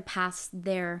push them past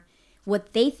their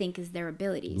what they think is their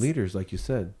abilities. Leaders, like you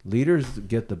said, leaders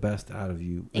get the best out of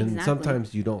you, and Exactly.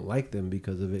 sometimes you don't like them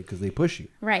because of it, because they push you.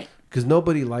 Right. Because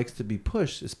nobody likes to be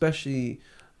pushed, especially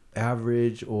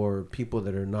average or people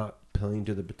that are not playing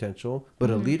to the potential.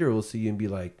 But a leader will see you and be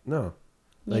like, "No,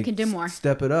 Mm-hmm. You can do more.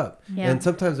 Step it up." Yeah. And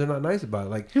sometimes they're not nice about it.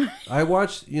 Like I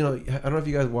watched, I don't know if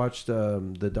you guys watched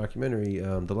the documentary,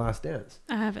 The Last Dance.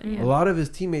 I haven't. A Yeah. lot of his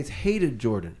teammates hated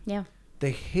Jordan. Yeah. They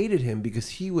hated him because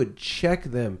he would check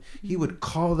them. He would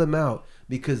call them out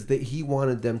because he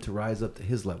wanted them to rise up to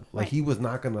his level. Like Right. he was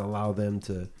not going to allow them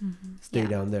to stay Yeah.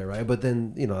 down there, right? But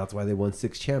then, that's why they won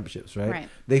 6 championships, right? Right.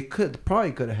 They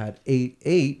probably could have had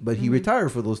 8, but he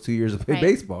retired for those 2 years to play Right.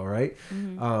 baseball, right?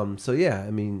 So yeah, I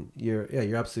mean, you're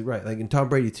absolutely right. Like in Tom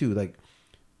Brady too, like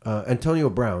Antonio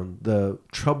Brown, the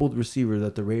troubled receiver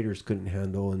that the Raiders couldn't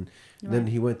handle, and then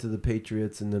he went to the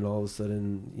Patriots, and then all of a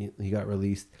sudden he got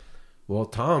released. Well,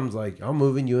 Tom's like, I'm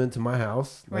moving you into my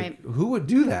house. Like, Right. who would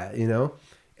do that,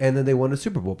 And then they won a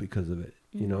Super Bowl because of it,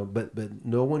 But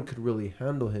no one could really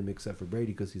handle him except for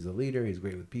Brady because he's a leader. He's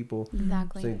great with people.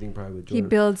 Exactly. Same thing probably with He Jordan.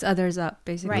 builds others up,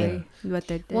 basically. Right. What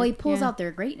they did. Well, he pulls Yeah. out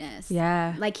their greatness.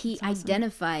 Yeah. Like he That's awesome.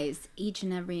 identifies each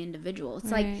and every individual.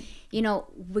 It's Right. like,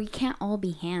 we can't all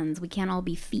be hands. We can't all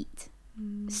be feet.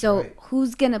 So Right.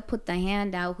 who's going to put the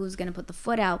hand out? Who's going to put the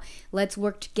foot out? Let's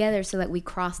work together so that we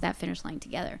cross that finish line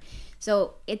together.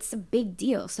 So it's a big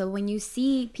deal. So when you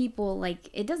see people, like,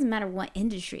 it doesn't matter what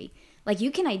industry. Like, you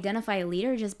can identify a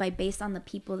leader just based on the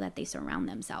people that they surround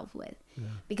themselves with. Yeah.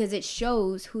 Because it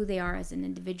shows who they are as an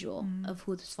individual of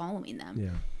who's following them.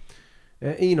 Yeah.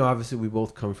 And, obviously we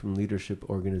both come from leadership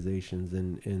organizations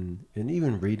and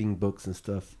even reading books and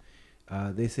stuff.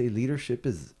 They say leadership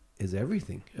is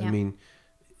everything. Yeah. I mean,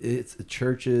 it's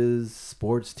churches,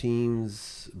 sports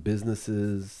teams,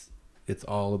 businesses. It's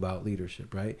all about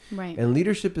leadership, right? Right. And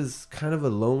leadership is kind of a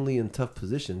lonely and tough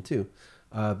position too,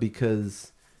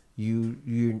 because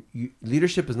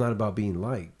leadership is not about being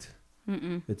liked.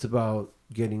 Mm-mm. It's about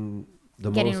getting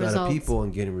the Getting most out results. of people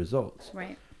and getting results.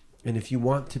 Right. And if you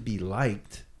want to be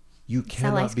liked, you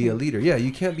Sell ice cannot be a cream. leader. Yeah,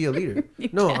 you can't be a leader.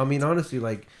 No, I mean honestly,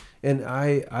 like, and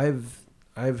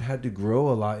I've had to grow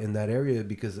a lot in that area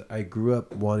because I grew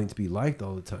up wanting to be liked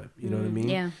all the time. You know what I mean?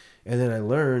 Yeah. And then I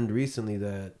learned recently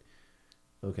that,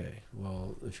 okay,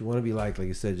 well, if you want to be liked, like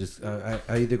you said, just I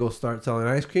either go start selling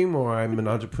ice cream or I'm an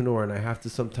entrepreneur and I have to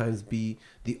sometimes be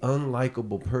the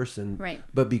unlikable person. Right.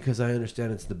 But because I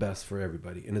understand it's the best for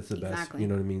everybody and it's the best, Exactly. you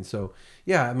know what I mean? So,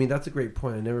 yeah, I mean, that's a great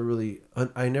point.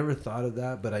 I never thought of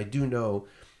that, but I do know,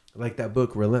 like that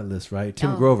book, Relentless, right?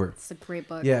 Tim Grover. It's a great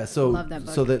book. Yeah, so Love that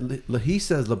book. so that he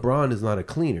says LeBron is not a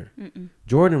cleaner.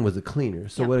 Jordan was a cleaner.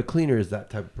 So Yeah. what a cleaner is that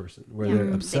type of person where Yeah. they're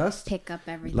They obsessed. pick up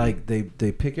everything. Like they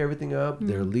pick everything up.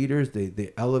 They're leaders.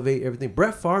 They elevate everything.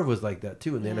 Brett Favre was like that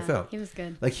too in the Yeah, NFL. He was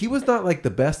good. Like he was not like the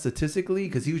best statistically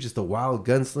because he was just a wild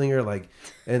gunslinger. Like,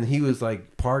 and he was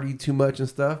like partied too much and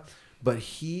stuff. But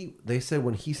they said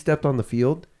when he stepped on the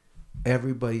field,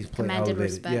 everybody's playing Commanded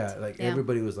elevated. respect. Yeah, like Yeah.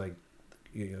 everybody was like,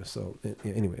 So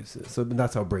anyways, so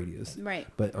that's how Brady is. Right.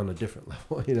 But on a different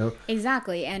level,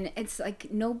 Exactly. And it's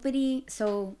like nobody.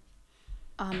 So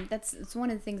it's one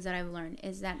of the things that I've learned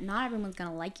is that not everyone's going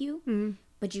to like you,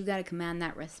 but you got to command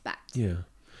that respect. Yeah.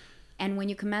 And when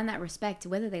you command that respect,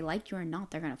 whether they like you or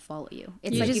not, they're going to follow you.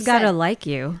 It's You like just you gotta said, like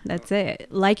you. That's it.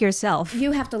 Like yourself.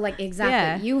 you have to like, exactly.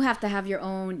 Yeah. You have to have your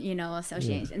own,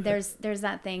 association. Yeah. There's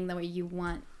that thing that where you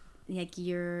want, like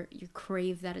you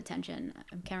crave that attention.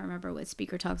 I can't remember what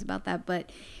speaker talks about that,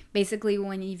 but basically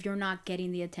if you're not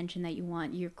getting the attention that you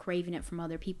want, you're craving it from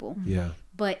other people. Yeah.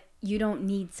 But you don't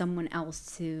need someone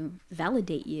else to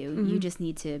validate you. You just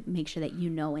need to make sure that you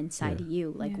know inside of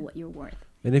you like what you're worth.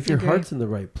 And if your Agree. heart's in the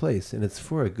right place and it's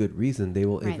for a good reason, they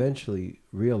will Right. eventually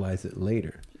realize it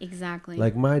later. Exactly.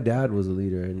 Like my dad was a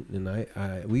leader, and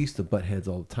we used to butt heads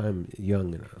all the time,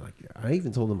 young, and I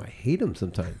even told him I hate him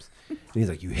sometimes. And he's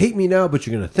like, "You hate me now, but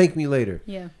you're gonna thank me later."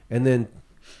 yeah. And then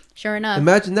Sure enough.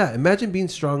 imagine that. Imagine being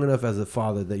strong enough as a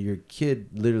father that your kid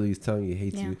literally is telling you he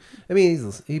hates Yeah. you. I mean,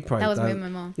 he probably That was thought, me and my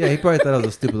mom. yeah, he probably thought I was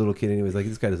a stupid little kid anyways. Like,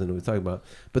 this guy doesn't know what he's talking about.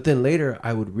 But then later,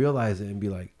 I would realize it and be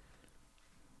like,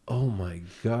 "Oh my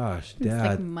gosh, It's, like,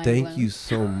 Dad, mind thank blown. you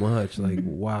so much." Like,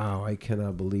 wow, I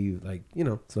cannot believe, like,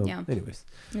 so Yeah. anyways.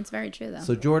 It's very true, though.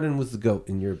 So Jordan was the GOAT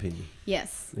in your opinion.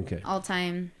 yes. Okay. All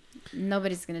time.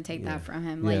 Nobody's going to take Yeah. that from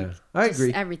him. Yeah. Like, I just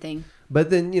agree. everything. But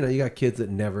then, you got kids that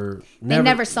never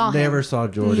saw him. Never saw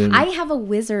Jordan. I have a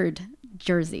Wizard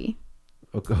jersey.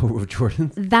 Over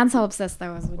Jordan. That's how obsessed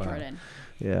I was with Wow. Jordan.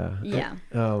 Yeah. Yeah.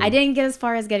 Um, I didn't get as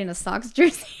far as getting a Sox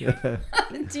jersey.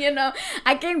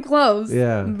 I came close.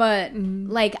 Yeah. But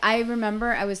like I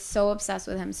remember I was so obsessed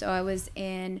with him. So I was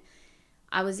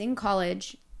in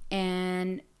college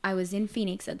and I was in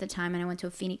Phoenix at the time, and I went to a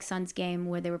Phoenix Suns game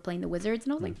where they were playing the Wizards,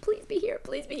 and I was like, "Please be here,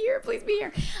 please be here, please be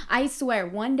here." I swear,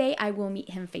 one day I will meet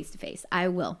him face to face. I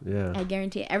will. Yeah. I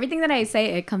guarantee it. Everything that I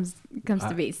say, it comes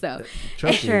to be. So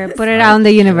Trust me. Sure, put it out in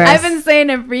the universe. I've been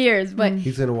saying it for years, but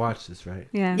He's gonna watch this, right?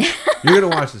 Yeah, You're gonna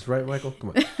watch this, right, Michael? Come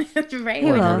on. right. he Come on,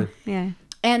 will. Jordan. Yeah.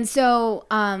 And so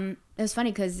it was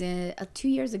funny because 2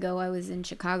 years ago I was in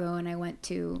Chicago and I went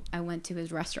to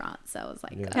his restaurant. So I was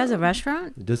like, Yeah. He has a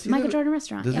restaurant. Does he Michael live, Jordan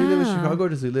restaurant. Does Yeah. he live in Yeah. Chicago or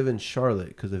does he live in Charlotte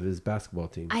because of his basketball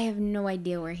team? I have no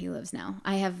idea where he lives now.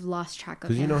 I have lost track of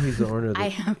Because him. he's the owner of I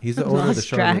have he's the owner of the lost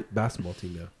Charlotte track. basketball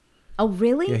team now. Oh,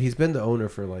 really? Yeah, he's been the owner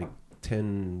for like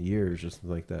 10 years or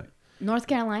something like that. North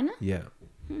Carolina? Yeah.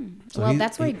 So Well, he's-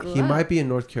 that's where he grew He up. might be in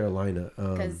North Carolina.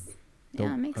 Because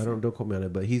yeah, it makes don't quote me on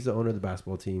it, but he's the owner of the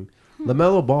basketball team.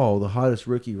 LaMelo Ball, the hottest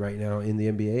rookie right now in the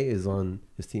NBA, is on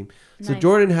his team. So Nice.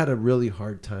 Jordan had a really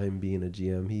hard time being a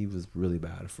GM. He was really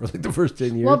bad for like the first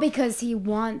 10 years. Well, because he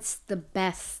wants the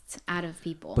best out of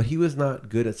people. But he was not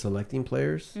good at selecting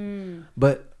players. Mm.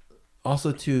 But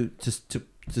also to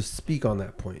speak on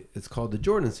that point, it's called the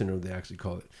Jordan syndrome. They actually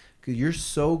call it, because you're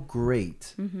so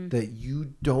great Mm-hmm. that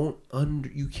you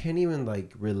you can't even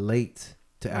like relate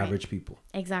to Right. average people.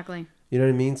 Exactly. You know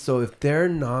what I mean? So if they're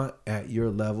not at your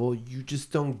level, you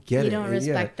just don't get it. You don't And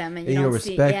respect them, and you you don't don't see-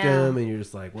 respect yeah. them, and you're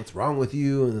just like, "What's wrong with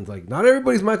you?" And it's like, not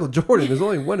everybody's Michael Jordan. There's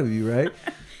only one of you, right?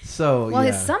 So Well,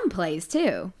 yeah. his son plays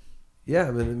too. Yeah,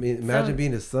 I mean, imagine So-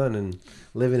 being his son and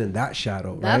living in that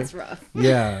shadow, right? That's rough.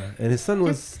 Yeah, and his son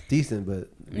was decent, but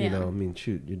you Yeah. know, I mean,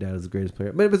 shoot, your dad is the greatest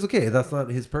player, but it's okay. That's not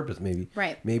his purpose. Maybe,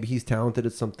 Right. Maybe he's talented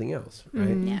at something else,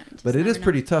 right? Yeah. just But it is never know.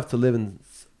 pretty tough to live in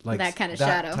like That kind of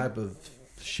shadow. type of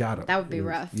shadow. That would be And,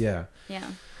 rough. Yeah. Yeah.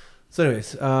 So,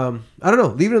 anyways, I don't know.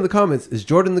 Leave it in the comments. Is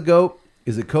Jordan the GOAT?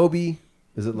 Is it Kobe?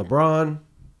 Is it LeBron?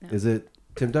 No. Is it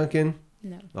Tim Duncan?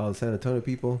 No. All the San Antonio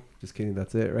people? Just kidding.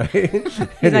 That's it, right?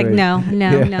 He's like, no.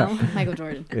 Yeah. Michael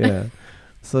Jordan. Yeah.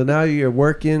 So now you're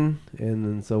working, and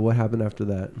then so what happened after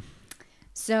that?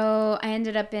 So I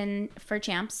ended up for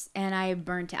champs and I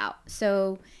burnt out.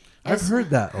 So I've heard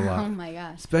that a lot, Oh my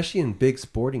gosh. especially in big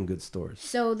sporting goods stores.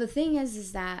 So the thing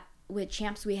is that with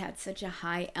champs we had such a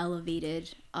high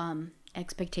elevated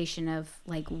expectation of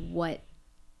like what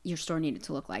your store needed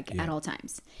to look like Yeah. at all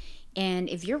times. And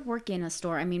if you're working a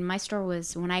store, I mean, my store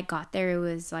was, when I got there, it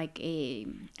was like I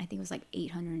think it was like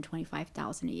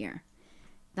 $825,000 a year.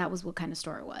 That was what kind of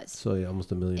store it was. So yeah, almost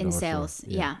 $1 million In store. sales,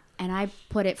 yeah. And I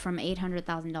put it from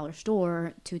 $800,000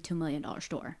 store to $2 million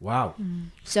store. Wow.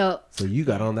 So, So you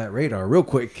got on that radar real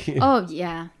quick. oh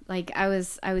yeah, like I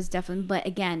was definitely. But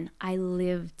again, I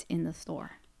lived in the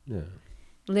store, Yeah.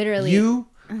 literally. You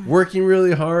working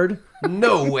really hard?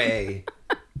 No way.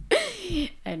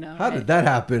 I know. How right? did that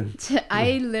happen?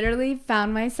 I literally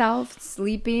found myself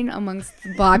sleeping amongst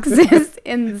the boxes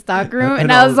in the stock room,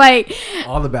 and I was like,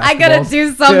 All the basketballs. I gotta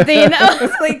do something. I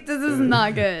was like, this is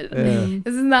not good. Yeah.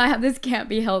 This is not. This can't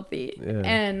be healthy. Yeah.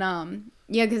 And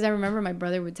yeah, because I remember my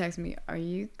brother would text me, "Are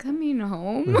you coming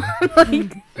home?"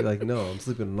 like, You're like, no, I'm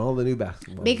sleeping on all the new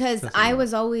basketballs. because That's I enough.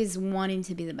 was always wanting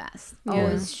to be the best,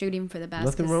 always shooting for the best.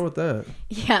 Nothing 'cause- wrong with that.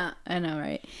 Yeah, I know,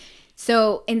 right?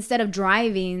 So instead of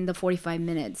driving the 45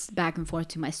 minutes back and forth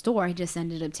to my store, I just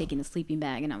ended up taking a sleeping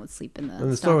bag and I would sleep in the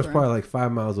And the stock store was room. probably like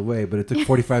 5 miles away, but it took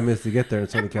 45 minutes to get there in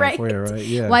Southern California, right?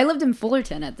 Yeah. Well, I lived in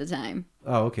Fullerton at the time.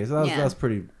 Oh, okay. So Yeah. that's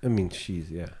pretty. I mean,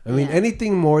 jeez, yeah. I mean, Yeah.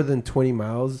 anything more than 20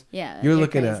 miles, Yeah, you're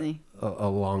looking crazy. at a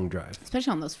long drive.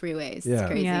 Especially on those freeways. Yeah. It's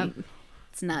crazy. Yeah.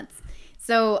 It's nuts.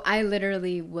 So I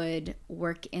literally would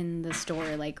work in the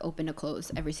store, like open to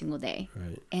close every single day.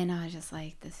 Right. And I was just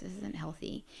like, this isn't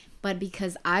healthy. But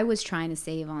because I was trying to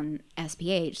save on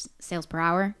SPH, sales per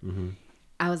hour,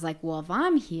 I was like, well, if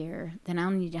I'm here, then I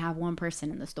don't need to have one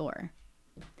person in the store.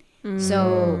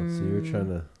 So you were trying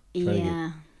to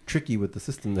get tricky with the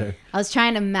system there. I was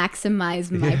trying to maximize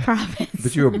my profits.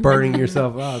 But you were burning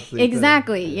yourself out. So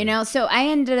Exactly. You know, so I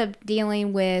ended up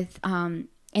dealing with, and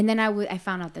then I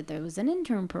found out that there was an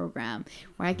intern program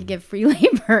where I could get free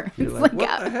labor. You're like,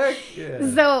 what the heck?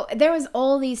 Yeah. So there was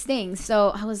all these things.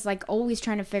 So I was like always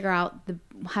trying to figure out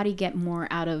how do you get more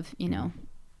out of,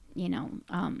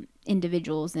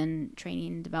 individuals and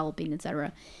training and developing,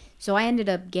 etc. So I ended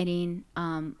up getting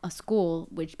a school,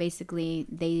 which basically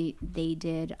they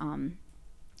did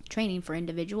training for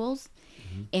individuals,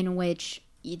 in which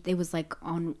it was like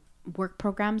on work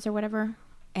programs or whatever.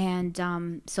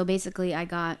 And so basically I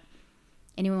got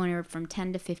anywhere from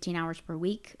 10 to 15 hours per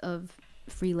week of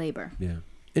free labor. Yeah.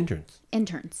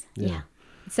 Interns. Yeah.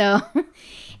 So,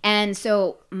 and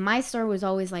so my store was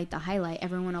always like the highlight.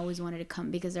 Everyone always wanted to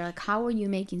come because they're like, how are you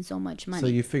making so much money? So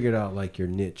you figured out like your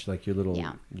niche, like your little,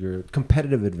 your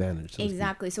competitive advantage. So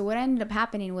exactly. So what ended up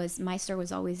happening was my store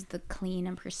was always the clean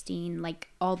and pristine. Like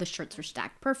all the shirts were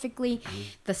stacked perfectly.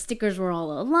 The stickers were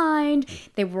all aligned.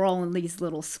 They were all in these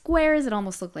little squares. It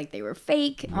almost looked like they were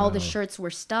fake. Wow. All the shirts were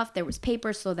stuffed. There was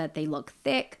paper so that they look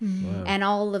thick. Wow. And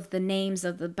all of the names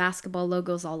of the basketball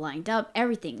logos all lined up.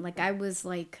 Everything. Like I was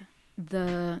like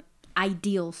the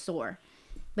ideal store.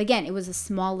 But again, it was a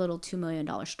small little $2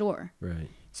 million store. Right.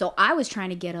 So I was trying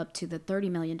to get up to the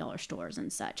 $30 million stores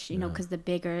and such, you know, because the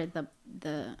bigger the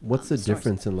what's the stores.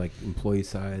 difference in like employee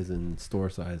size and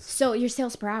store size? So your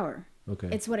sales per hour. Okay.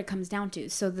 It's what it comes down to.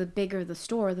 So the bigger the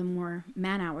store, the more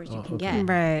man hours you can get.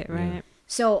 Right. Yeah.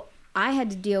 So I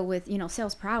had to deal with,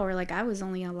 sales per hour. Like I was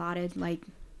only allotted like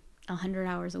 100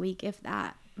 hours a week, if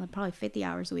that. Like probably 50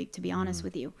 hours a week, to be honest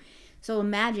with you. So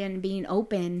imagine being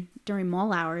open during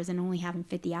mall hours and only having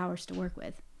 50 hours to work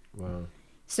with. Wow.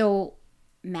 So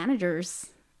managers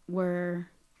were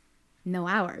no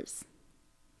hours.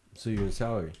 So you're in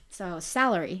salary. So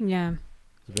salary. Yeah.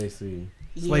 So basically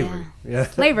slavery. Yeah.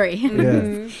 Slavery.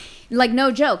 Yeah. Like no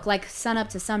joke, like sun up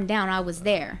to sun down, I was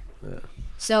there. Yeah.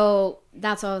 So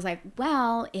that's why I was like,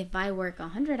 well, if I work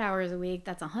 100 hours a week,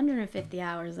 that's 150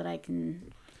 hours that I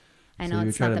can... I know so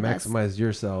it's you're not the trying best. to maximize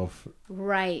yourself.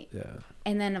 Right. Yeah.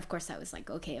 And then, of course, I was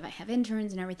like, okay, if I have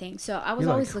interns and everything. So I was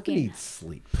You're always like, looking... I need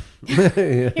sleep.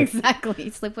 Yeah. Exactly.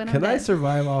 Sleep when I'm Can I dead.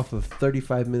 survive off of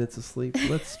 35 minutes of sleep?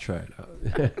 Let's try it out.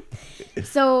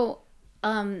 So,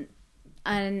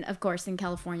 and of course, in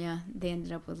California, they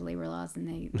ended up with labor laws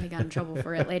and they got in trouble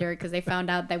for it later because they found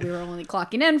out that we were only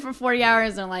clocking in for 40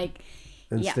 hours and like...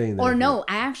 And yeah. staying there. Or no,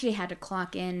 I actually had to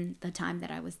clock in the time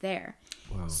that I was there.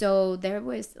 Wow. So there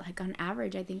was like on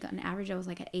average I was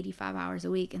like at 85 hours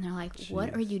a week. And they're like,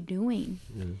 what are you doing?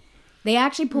 Yeah. They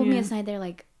actually pulled me aside. They're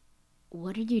like,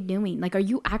 what are you doing? Like, are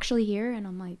you actually here? And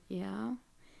I'm like, yeah.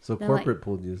 So They're corporate like,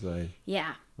 pulled you aside.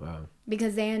 Yeah. Wow.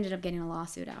 Because they ended up getting a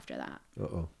lawsuit after that.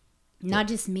 Uh-oh. Not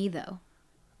just me, though.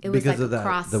 It was Because like of that,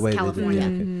 across the way California. they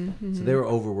did it. Okay. So they were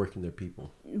overworking their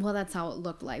people. Well, that's how it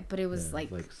looked like. But it was like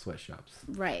sweatshops.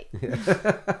 right.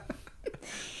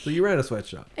 So you ran a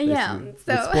sweatshop. Yeah, basically,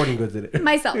 so- with sporting goods in it.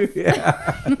 Myself.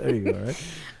 Yeah. There you go, right?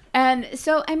 And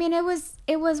so, I mean, it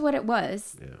was what it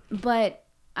was. Yeah. But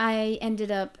I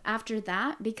ended up, after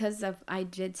that, because I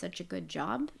did such a good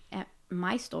job at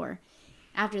my store,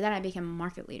 after that I became a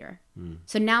market leader.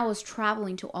 So now I was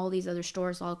traveling to all these other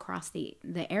stores all across the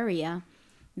area,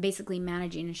 basically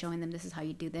managing and showing them this is how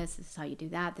you do this is how you do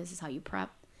that, this is how you prep.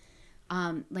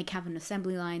 Like have an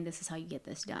assembly line, this is how you get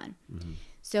this done.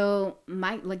 So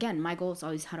my goal is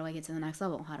always, how do I get to the next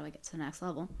level? How do I get to the next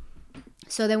level?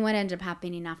 So then what ended up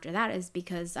happening after that is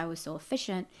because I was so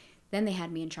efficient, then they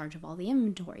had me in charge of all the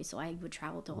inventory. So I would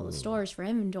travel to all the stores for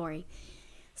inventory.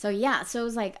 So yeah, so it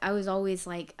was like, I was always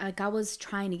like I was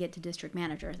trying to get to district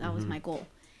manager. That was my goal.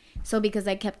 So because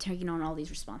I kept taking on all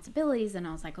these responsibilities and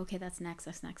I was like, okay, that's next.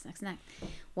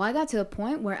 Well, I got to a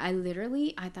point where I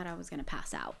thought I was going to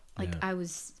pass out. Like I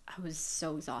was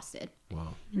so exhausted.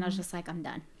 Wow. And I was just like, I'm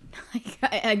done. Like,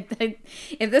 I,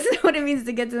 if this is what it means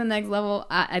to get to the next level,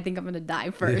 I think I'm going to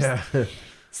die first. Yeah.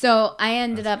 So I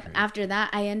ended up, after that,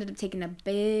 I ended up taking a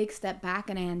big step back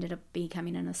and I ended up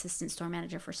becoming an assistant store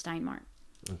manager for Steinmart.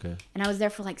 Okay. And I was there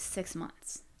for like 6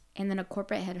 months. And then a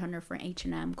corporate headhunter for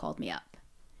H&M called me up.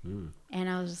 And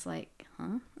I was just like,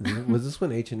 huh? Was this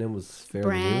when H&M was fairly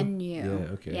Brand new.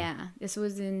 Yeah, okay. Yeah. This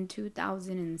was in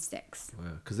 2006. Wow.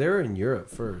 Because they were in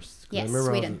Europe first. 'Cause Yes, I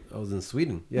remember Sweden. I was in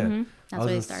Sweden. Yeah. Mm-hmm. That's I was where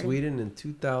in they started. Sweden in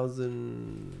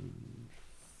 2005.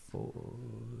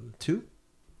 2002.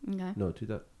 Okay. No,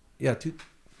 2000. Yeah,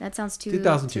 That sounds too...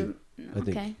 2002, I think.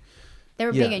 Okay. They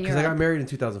were big in because I got Europe. married in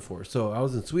 2004. So I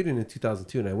was in Sweden in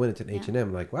 2002, and I went into an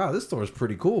H&M. Like, wow, this store is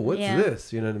pretty cool. What's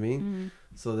this? You know what I mean? Mm-hmm.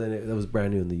 So then that was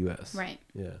brand new in the U.S. Right.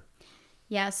 Yeah.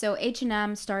 Yeah, so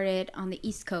H&M started on the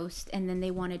East Coast, and then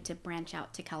they wanted to branch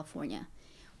out to California.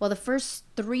 Well, the first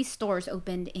 3 stores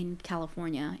opened in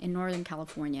California, in Northern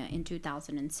California, in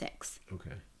 2006.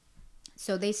 Okay.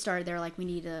 So they're like, we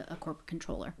need a corporate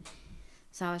controller.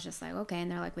 So I was just like, okay.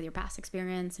 And they're like, with your past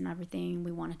experience and everything,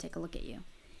 we want to take a look at you.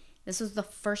 This was the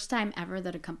first time ever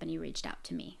that a company reached out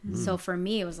to me. So for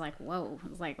me, it was like, whoa. I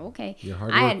was like, okay. Your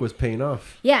hard work was paying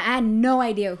off. Yeah, I had no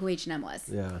idea who H&M was.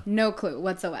 Yeah. No clue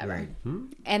whatsoever. Right.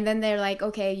 And then they're like,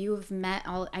 okay, you've met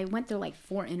all... I went through like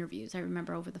 4 interviews, I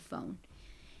remember, over the phone.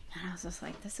 And I was just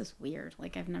like, this is weird.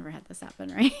 Like, I've never had this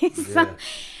happen, right?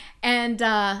 And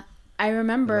I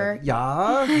remember... Like,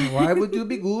 yeah, why would you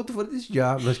be good for this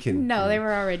job? I'm just kidding. No, they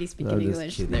were already speaking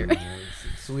English.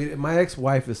 Sweden. My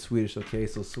ex-wife is Swedish, okay?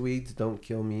 So Swedes, don't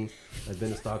kill me. I've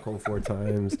been to Stockholm 4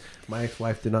 times. My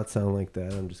ex-wife did not sound like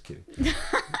that. I'm just kidding.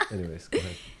 Anyways, go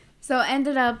ahead. So I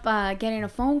ended up getting a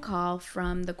phone call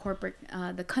from the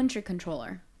the country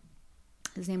controller.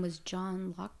 His name was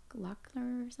John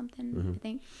Lockler or something, I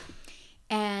think.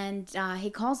 And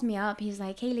he calls me up. He's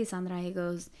like, hey, LisSandra. He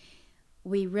goes,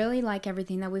 we really like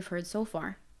everything that we've heard so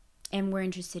far, and we're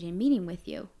interested in meeting with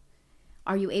you.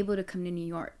 Are you able to come to New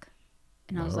York?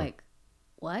 And I was like,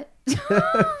 what?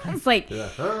 I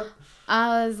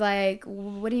was like,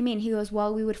 what do you mean? He goes,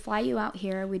 well, we would fly you out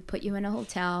here. We'd put you in a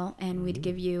hotel, and we'd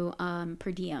give you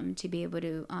per diem to be able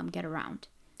to get around.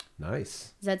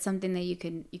 Nice. Is that something that you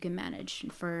can manage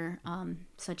for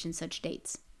such and such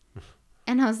dates?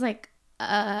 And I was like,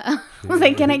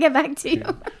 can I get back to you?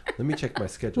 Let me check my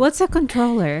schedule. What's a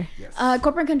controller? Yes.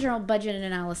 Corporate control, budget and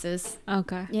analysis.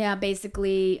 Okay. Yeah,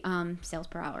 basically sales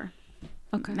per hour.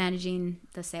 Okay. Managing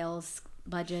the sales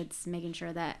budgets, making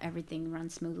sure that everything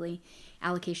runs smoothly,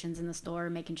 allocations in the store,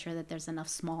 making sure that there's enough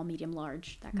small, medium,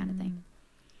 large, that kind of thing.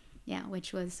 Yeah,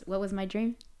 what was my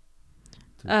dream?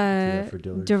 For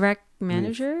Dillard. Direct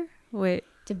manager? Wait.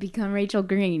 To become Rachel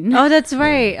Green. Oh, that's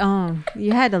right. Oh,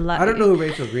 you had a lot. I don't know who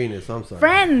Rachel Green is, so I'm sorry.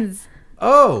 Friends.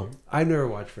 Oh, I never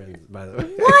watched Friends, by the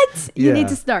way. What? You need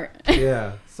to start.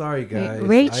 Yeah, sorry guys.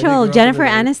 Rachel, Jennifer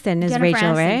Aniston is Jennifer Rachel,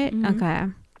 Aniston. right? Mm-hmm.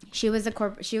 Okay. She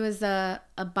was a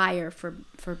buyer for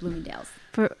Bloomingdale's.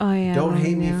 Don't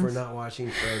hate me for not watching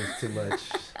Friends too much.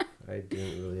 I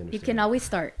didn't really understand. You can always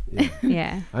start.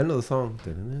 Yeah. I know the song.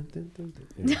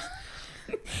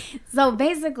 So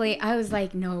basically, I was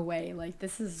like, no way. Like,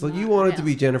 this is So not you wanted real. to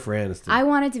be Jennifer Aniston. I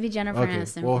wanted to be Jennifer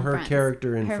Aniston. Well, from her Friends.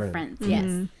 character in her Friends.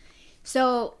 yes.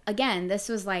 So again, this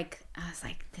was like, I was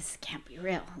like, this can't be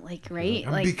real. Like, right?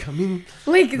 I'm like, becoming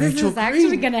like this Rachel is actually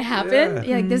Green. gonna happen.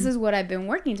 Yeah. Like, this is what I've been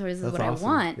working towards. This is what awesome. I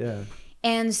want. Yeah.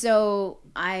 And so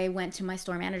I went to my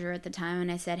store manager at the time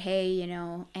and I said, hey,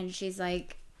 and she's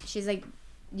like,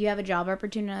 do you have a job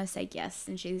opportunity? I was like, yes.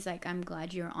 And she's like, I'm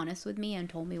glad you're honest with me and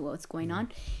told me what's going on.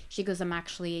 She goes, I'm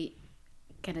actually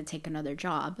going to take another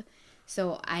job.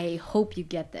 So I hope you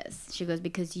get this. She goes,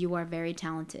 because you are very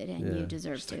talented and you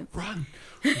deserve to.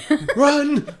 Like,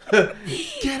 run,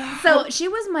 get out. So she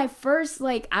was my first,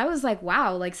 I was like,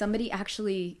 wow, like somebody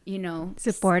actually,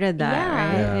 supported that,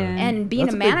 right? Yeah. And being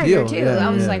That's a a big manager deal. too. Yeah.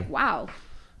 I was Yeah. like, wow.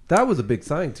 That was a big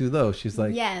sign too, though. She's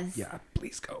like, Yes. yeah,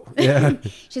 please go. Yeah.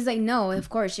 She's like, no, of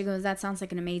course. She goes, that sounds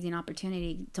like an amazing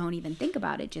opportunity. Don't even think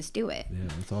about it. Just do it. Yeah,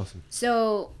 that's awesome.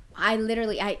 So I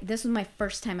this was my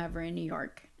first time ever in New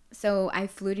York. So I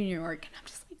flew to New York and I'm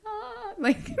just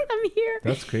like, I'm here.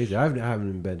 That's crazy. I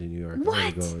haven't been to New York. What? I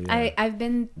wanna go, yeah. I've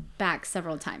been back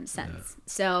several times since. Yeah.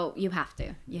 So you have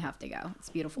to go. It's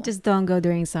beautiful. Just don't go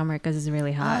during summer because it's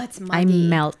really hot. Oh, it's muggy. I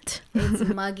melt. It's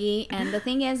muggy. And the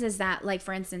thing is that, like,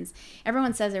 for instance,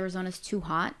 everyone says Arizona's too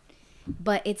hot,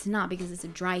 but it's not because it's a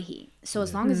dry heat. So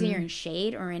as long as you're in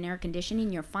shade or in air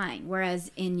conditioning, you're fine. Whereas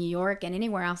in New York and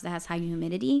anywhere else that has high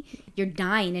humidity, you're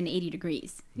dying in 80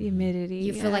 degrees. Humidity.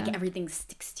 You feel like everything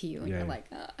sticks to you and Yeah. you're like,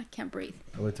 I can't breathe.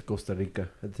 I went to Costa Rica.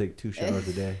 I had to take 2 showers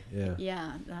a day. Yeah.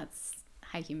 Yeah, that's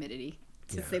high humidity,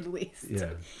 to say the least. Yeah.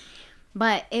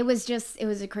 But it was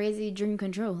a crazy dream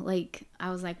come true. Like, I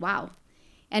was like, wow.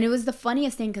 And it was the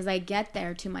funniest thing because I get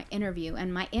there to my interview,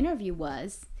 and my interview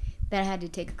was that I had to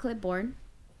take a clipboard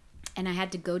and I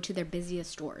had to go to their busiest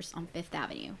stores on 5th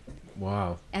Avenue.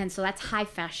 Wow. And so that's high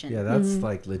fashion. Yeah, that's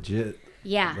like legit.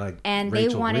 Yeah. Like and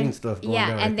Rachel they wanted Green stuff going down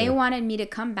and right they there. wanted me to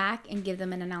come back and give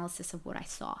them an analysis of what I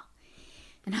saw.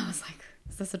 And I was like,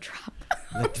 is this a trap?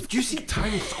 Like, did you see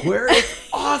Times Square? It's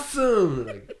awesome.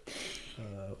 Like,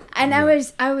 And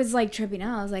I was like tripping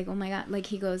out. I was like, oh my God. Like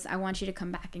he goes, I want you to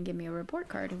come back and give me a report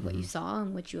card of what you saw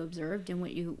and what you observed and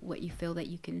what you feel that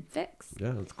you can fix.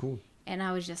 Yeah, that's cool. And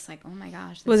I was just like, oh my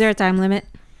gosh. Was there a time limit?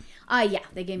 Yeah,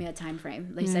 they gave me a time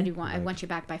frame. They said I want you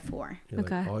back by 4. Yeah,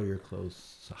 Okay. Like, all your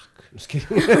clothes suck. I'm just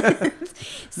kidding.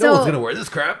 No one's gonna wear this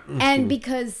crap. And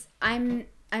because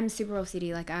I'm super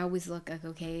OCD, like I always look like,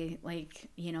 okay, like,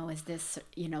 you know, is this,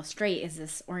 you know, straight? Is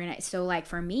this organized? So like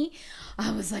for me,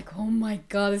 I was like, oh my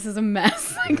God, this is a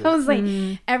mess. Like I was like,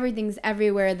 everything's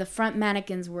everywhere. The front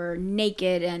mannequins were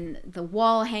naked and the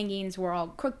wall hangings were all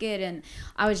crooked. And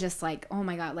I was just like, oh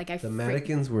my God, like the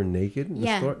mannequins were naked in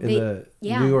the store?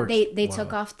 New York. They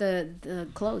took off the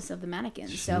clothes of the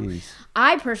mannequins. Jeez. So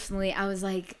I personally, I was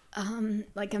like I'm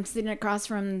sitting across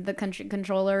from the country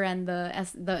controller and the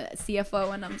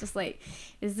CFO, and I'm just like,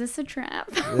 is this a trap?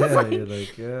 Yeah, you're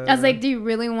like, I was like, do you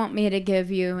really want me to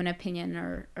give you an opinion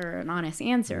or an honest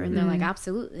answer? And they're like,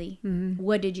 absolutely.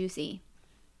 What did you see?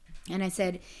 And I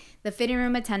said, the fitting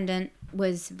room attendant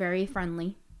was very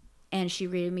friendly, and she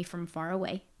greeted me from far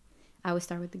away. I always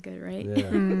start with the good, right?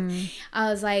 Yeah.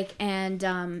 I was like,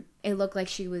 and it looked like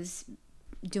she was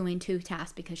doing 2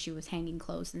 tasks because she was hanging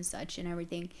clothes and such and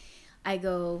everything. I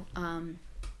go,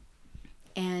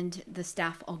 and the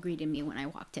staff all greeted me when I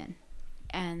walked in.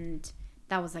 And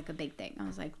that was like a big thing. I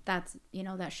was like, that's, you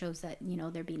know, that shows that, you know,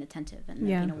 they're being attentive and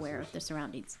they're being aware of their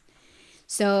surroundings.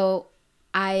 So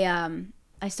I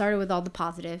started with all the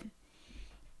positive,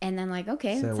 and then like,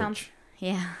 okay, that sounds,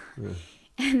 yeah.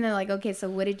 And they're like, okay, so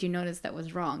what did you notice that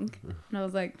was wrong? And I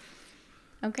was like,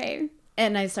 okay.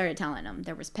 And I started telling them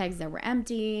there was pegs that were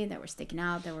empty, that were sticking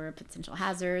out, that were a potential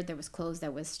hazard. There was clothes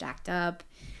that was stacked up.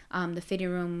 The fitting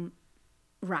room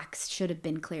racks should have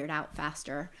been cleared out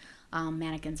faster.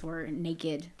 Mannequins were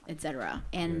naked, etc.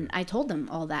 And I told them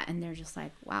all that, and they're just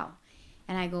like, wow.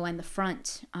 And I go, and the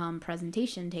front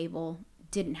presentation table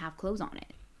didn't have clothes on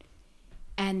it.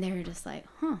 And they're just like,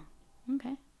 huh,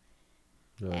 okay.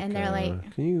 And they're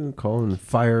like, can you call and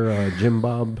fire Jim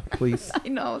Bob, please? I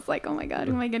know. It's like, oh my God,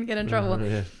 who am I going to get in trouble?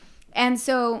 Yeah. And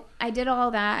so I did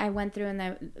all that. I went through in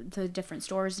the different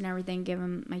stores and everything, give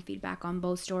them my feedback on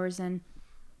both stores. And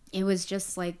it was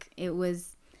just like, it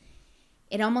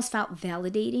almost felt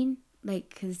validating, like,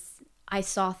 because I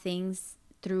saw things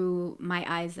through my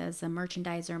eyes as a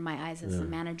merchandiser, my eyes as a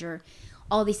manager,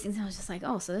 all these things. I was just like,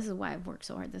 oh, so this is why I've worked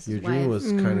so hard. Your dream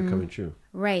was kind of coming true.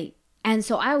 Right. And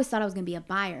so I always thought I was going to be a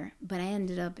buyer, but I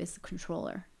ended up as a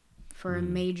controller for a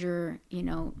major, you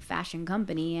know, fashion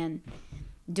company and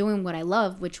doing what I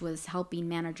love, which was helping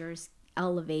managers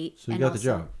elevate. So you got the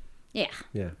job. Yeah.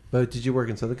 Yeah. But did you work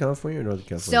in Southern California or Northern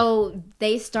California? So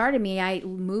they started me. I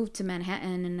moved to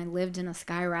Manhattan and I lived in a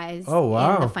skyrise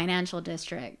in the financial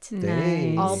district.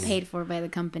 Nice. All paid for by the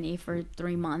company for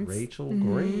 3 months. Rachel,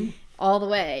 great. All the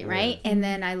way, right? Yeah. And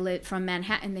then I lived from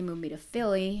Manhattan. They moved me to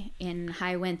Philly in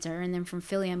high winter. And then from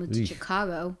Philly, I moved to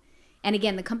Chicago. And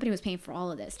again, the company was paying for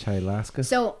all of this. Alaska.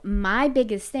 So my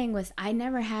biggest thing was I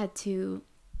never had to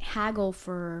haggle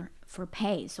for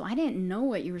pay. So I didn't know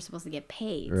what you were supposed to get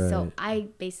paid. Right. So I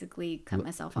basically cut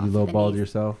myself off. You lowballed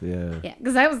yourself? Yeah. Yeah,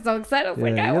 because I was so excited. I was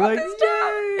like, I want this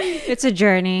job. It's a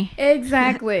journey.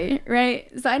 Exactly, right?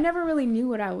 So I never really knew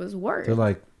what I was worth. They're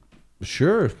like,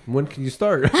 sure, when can you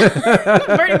start?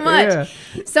 Pretty much.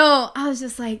 Yeah. So I was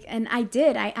just like, and I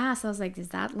asked, I was like, is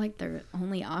that like their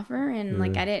only offer? And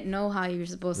like, I didn't know how you're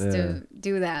supposed to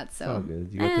do that. So oh, good.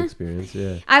 You got the experience.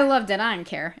 Yeah. I loved it. I didn't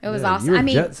care. It was awesome.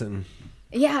 You were Jetson.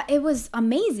 Yeah, it was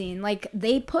amazing. Like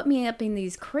they put me up in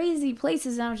these crazy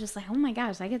places and I was just like, oh my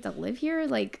gosh, I get to live here?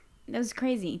 Like it was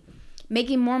crazy.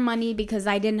 Making more money because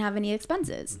I didn't have any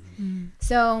expenses. Mm-hmm.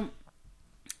 So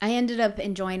I ended up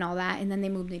enjoying all that, and then they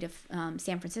moved me to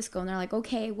San Francisco, and they're like,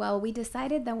 okay, well, we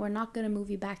decided that we're not going to move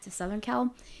you back to Southern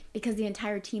Cal because the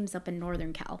entire team's up in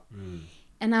Northern Cal.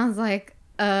 And I was like,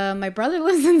 my brother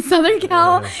lives in Southern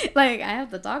Cal. Like, I have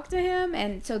to talk to him.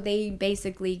 And so they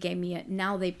basically gave me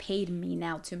now they paid me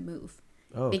now to move.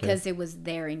 Oh, okay. Because it was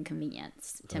their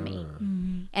inconvenience to me.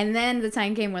 And then the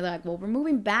time came where they're like, well, we're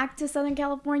moving back to Southern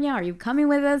California. Are you coming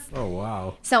with us? Oh,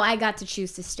 wow. So I got to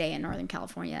choose to stay in Northern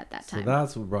California at that time. So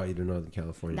that's what brought you to Northern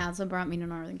California. That's what brought me to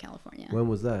Northern California. When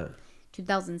was that?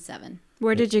 2007.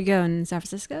 Where did you go, in San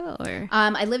Francisco? Or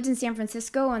I lived in San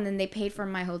Francisco, and then they paid for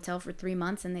my hotel for 3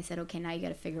 months, and they said, okay, now you got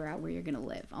to figure out where you're going to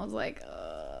live. I was like,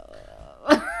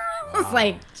 I was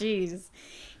like, geez.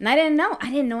 And I didn't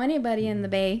know anybody in the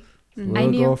Bay.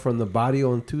 Little girl from the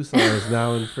barrio in Tucson is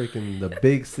now in freaking the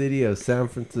big city of San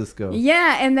Francisco.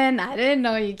 Yeah, and then I didn't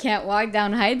know you can't walk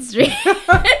down Hyde Street.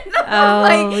 Oh,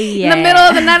 In the middle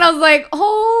of the night, I was like,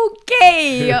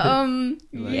 okay,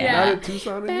 Not in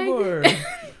Tucson anymore.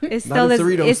 It's Not still in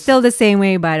Cerritos. it's still the same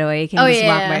way, by the way. You can just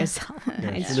walk by yourself on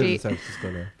Yeah, High she lives in Street. San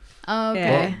Francisco now.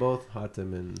 Okay. Both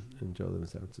Hatem and Joe live in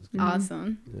San Francisco.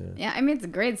 Awesome. Yeah. Yeah, I mean, it's a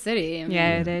great city. I mean,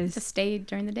 Yeah, it is. Just stay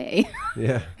during the day.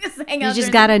 Yeah. Just hang You out just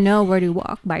during gotta know where to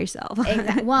walk by yourself.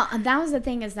 Exactly. Well, that was the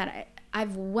thing is that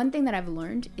one thing that I've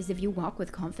learned is if you walk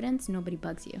with confidence, nobody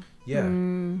bugs you. Yeah.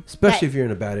 Especially if you're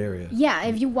in a bad area. Yeah,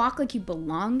 if you walk like you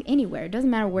belong anywhere, it doesn't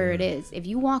matter where it is. If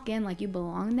you walk in like you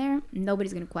belong there,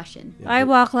 nobody's gonna question. Yeah, I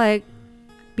walk like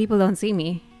people don't see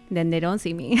me, then they don't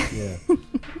see me. Yeah.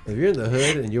 If you're in the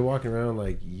hood and you're walking around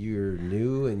like you're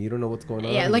new and you don't know what's going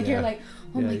on. Yeah, like you're like,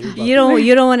 oh my you're god. about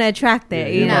You don't want to attract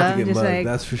it, you're you about know. to get Just mugged, like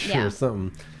that's for sure. Yeah.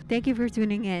 Something. thank you for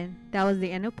tuning in. That was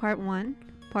the end of part 1.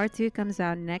 Part 2 comes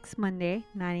out next Monday,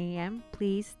 9 a.m.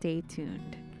 Please stay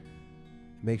tuned.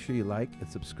 Make sure you like and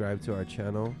subscribe to our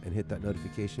channel and hit that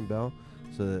notification bell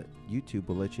so that YouTube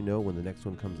will let you know when the next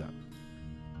one comes out.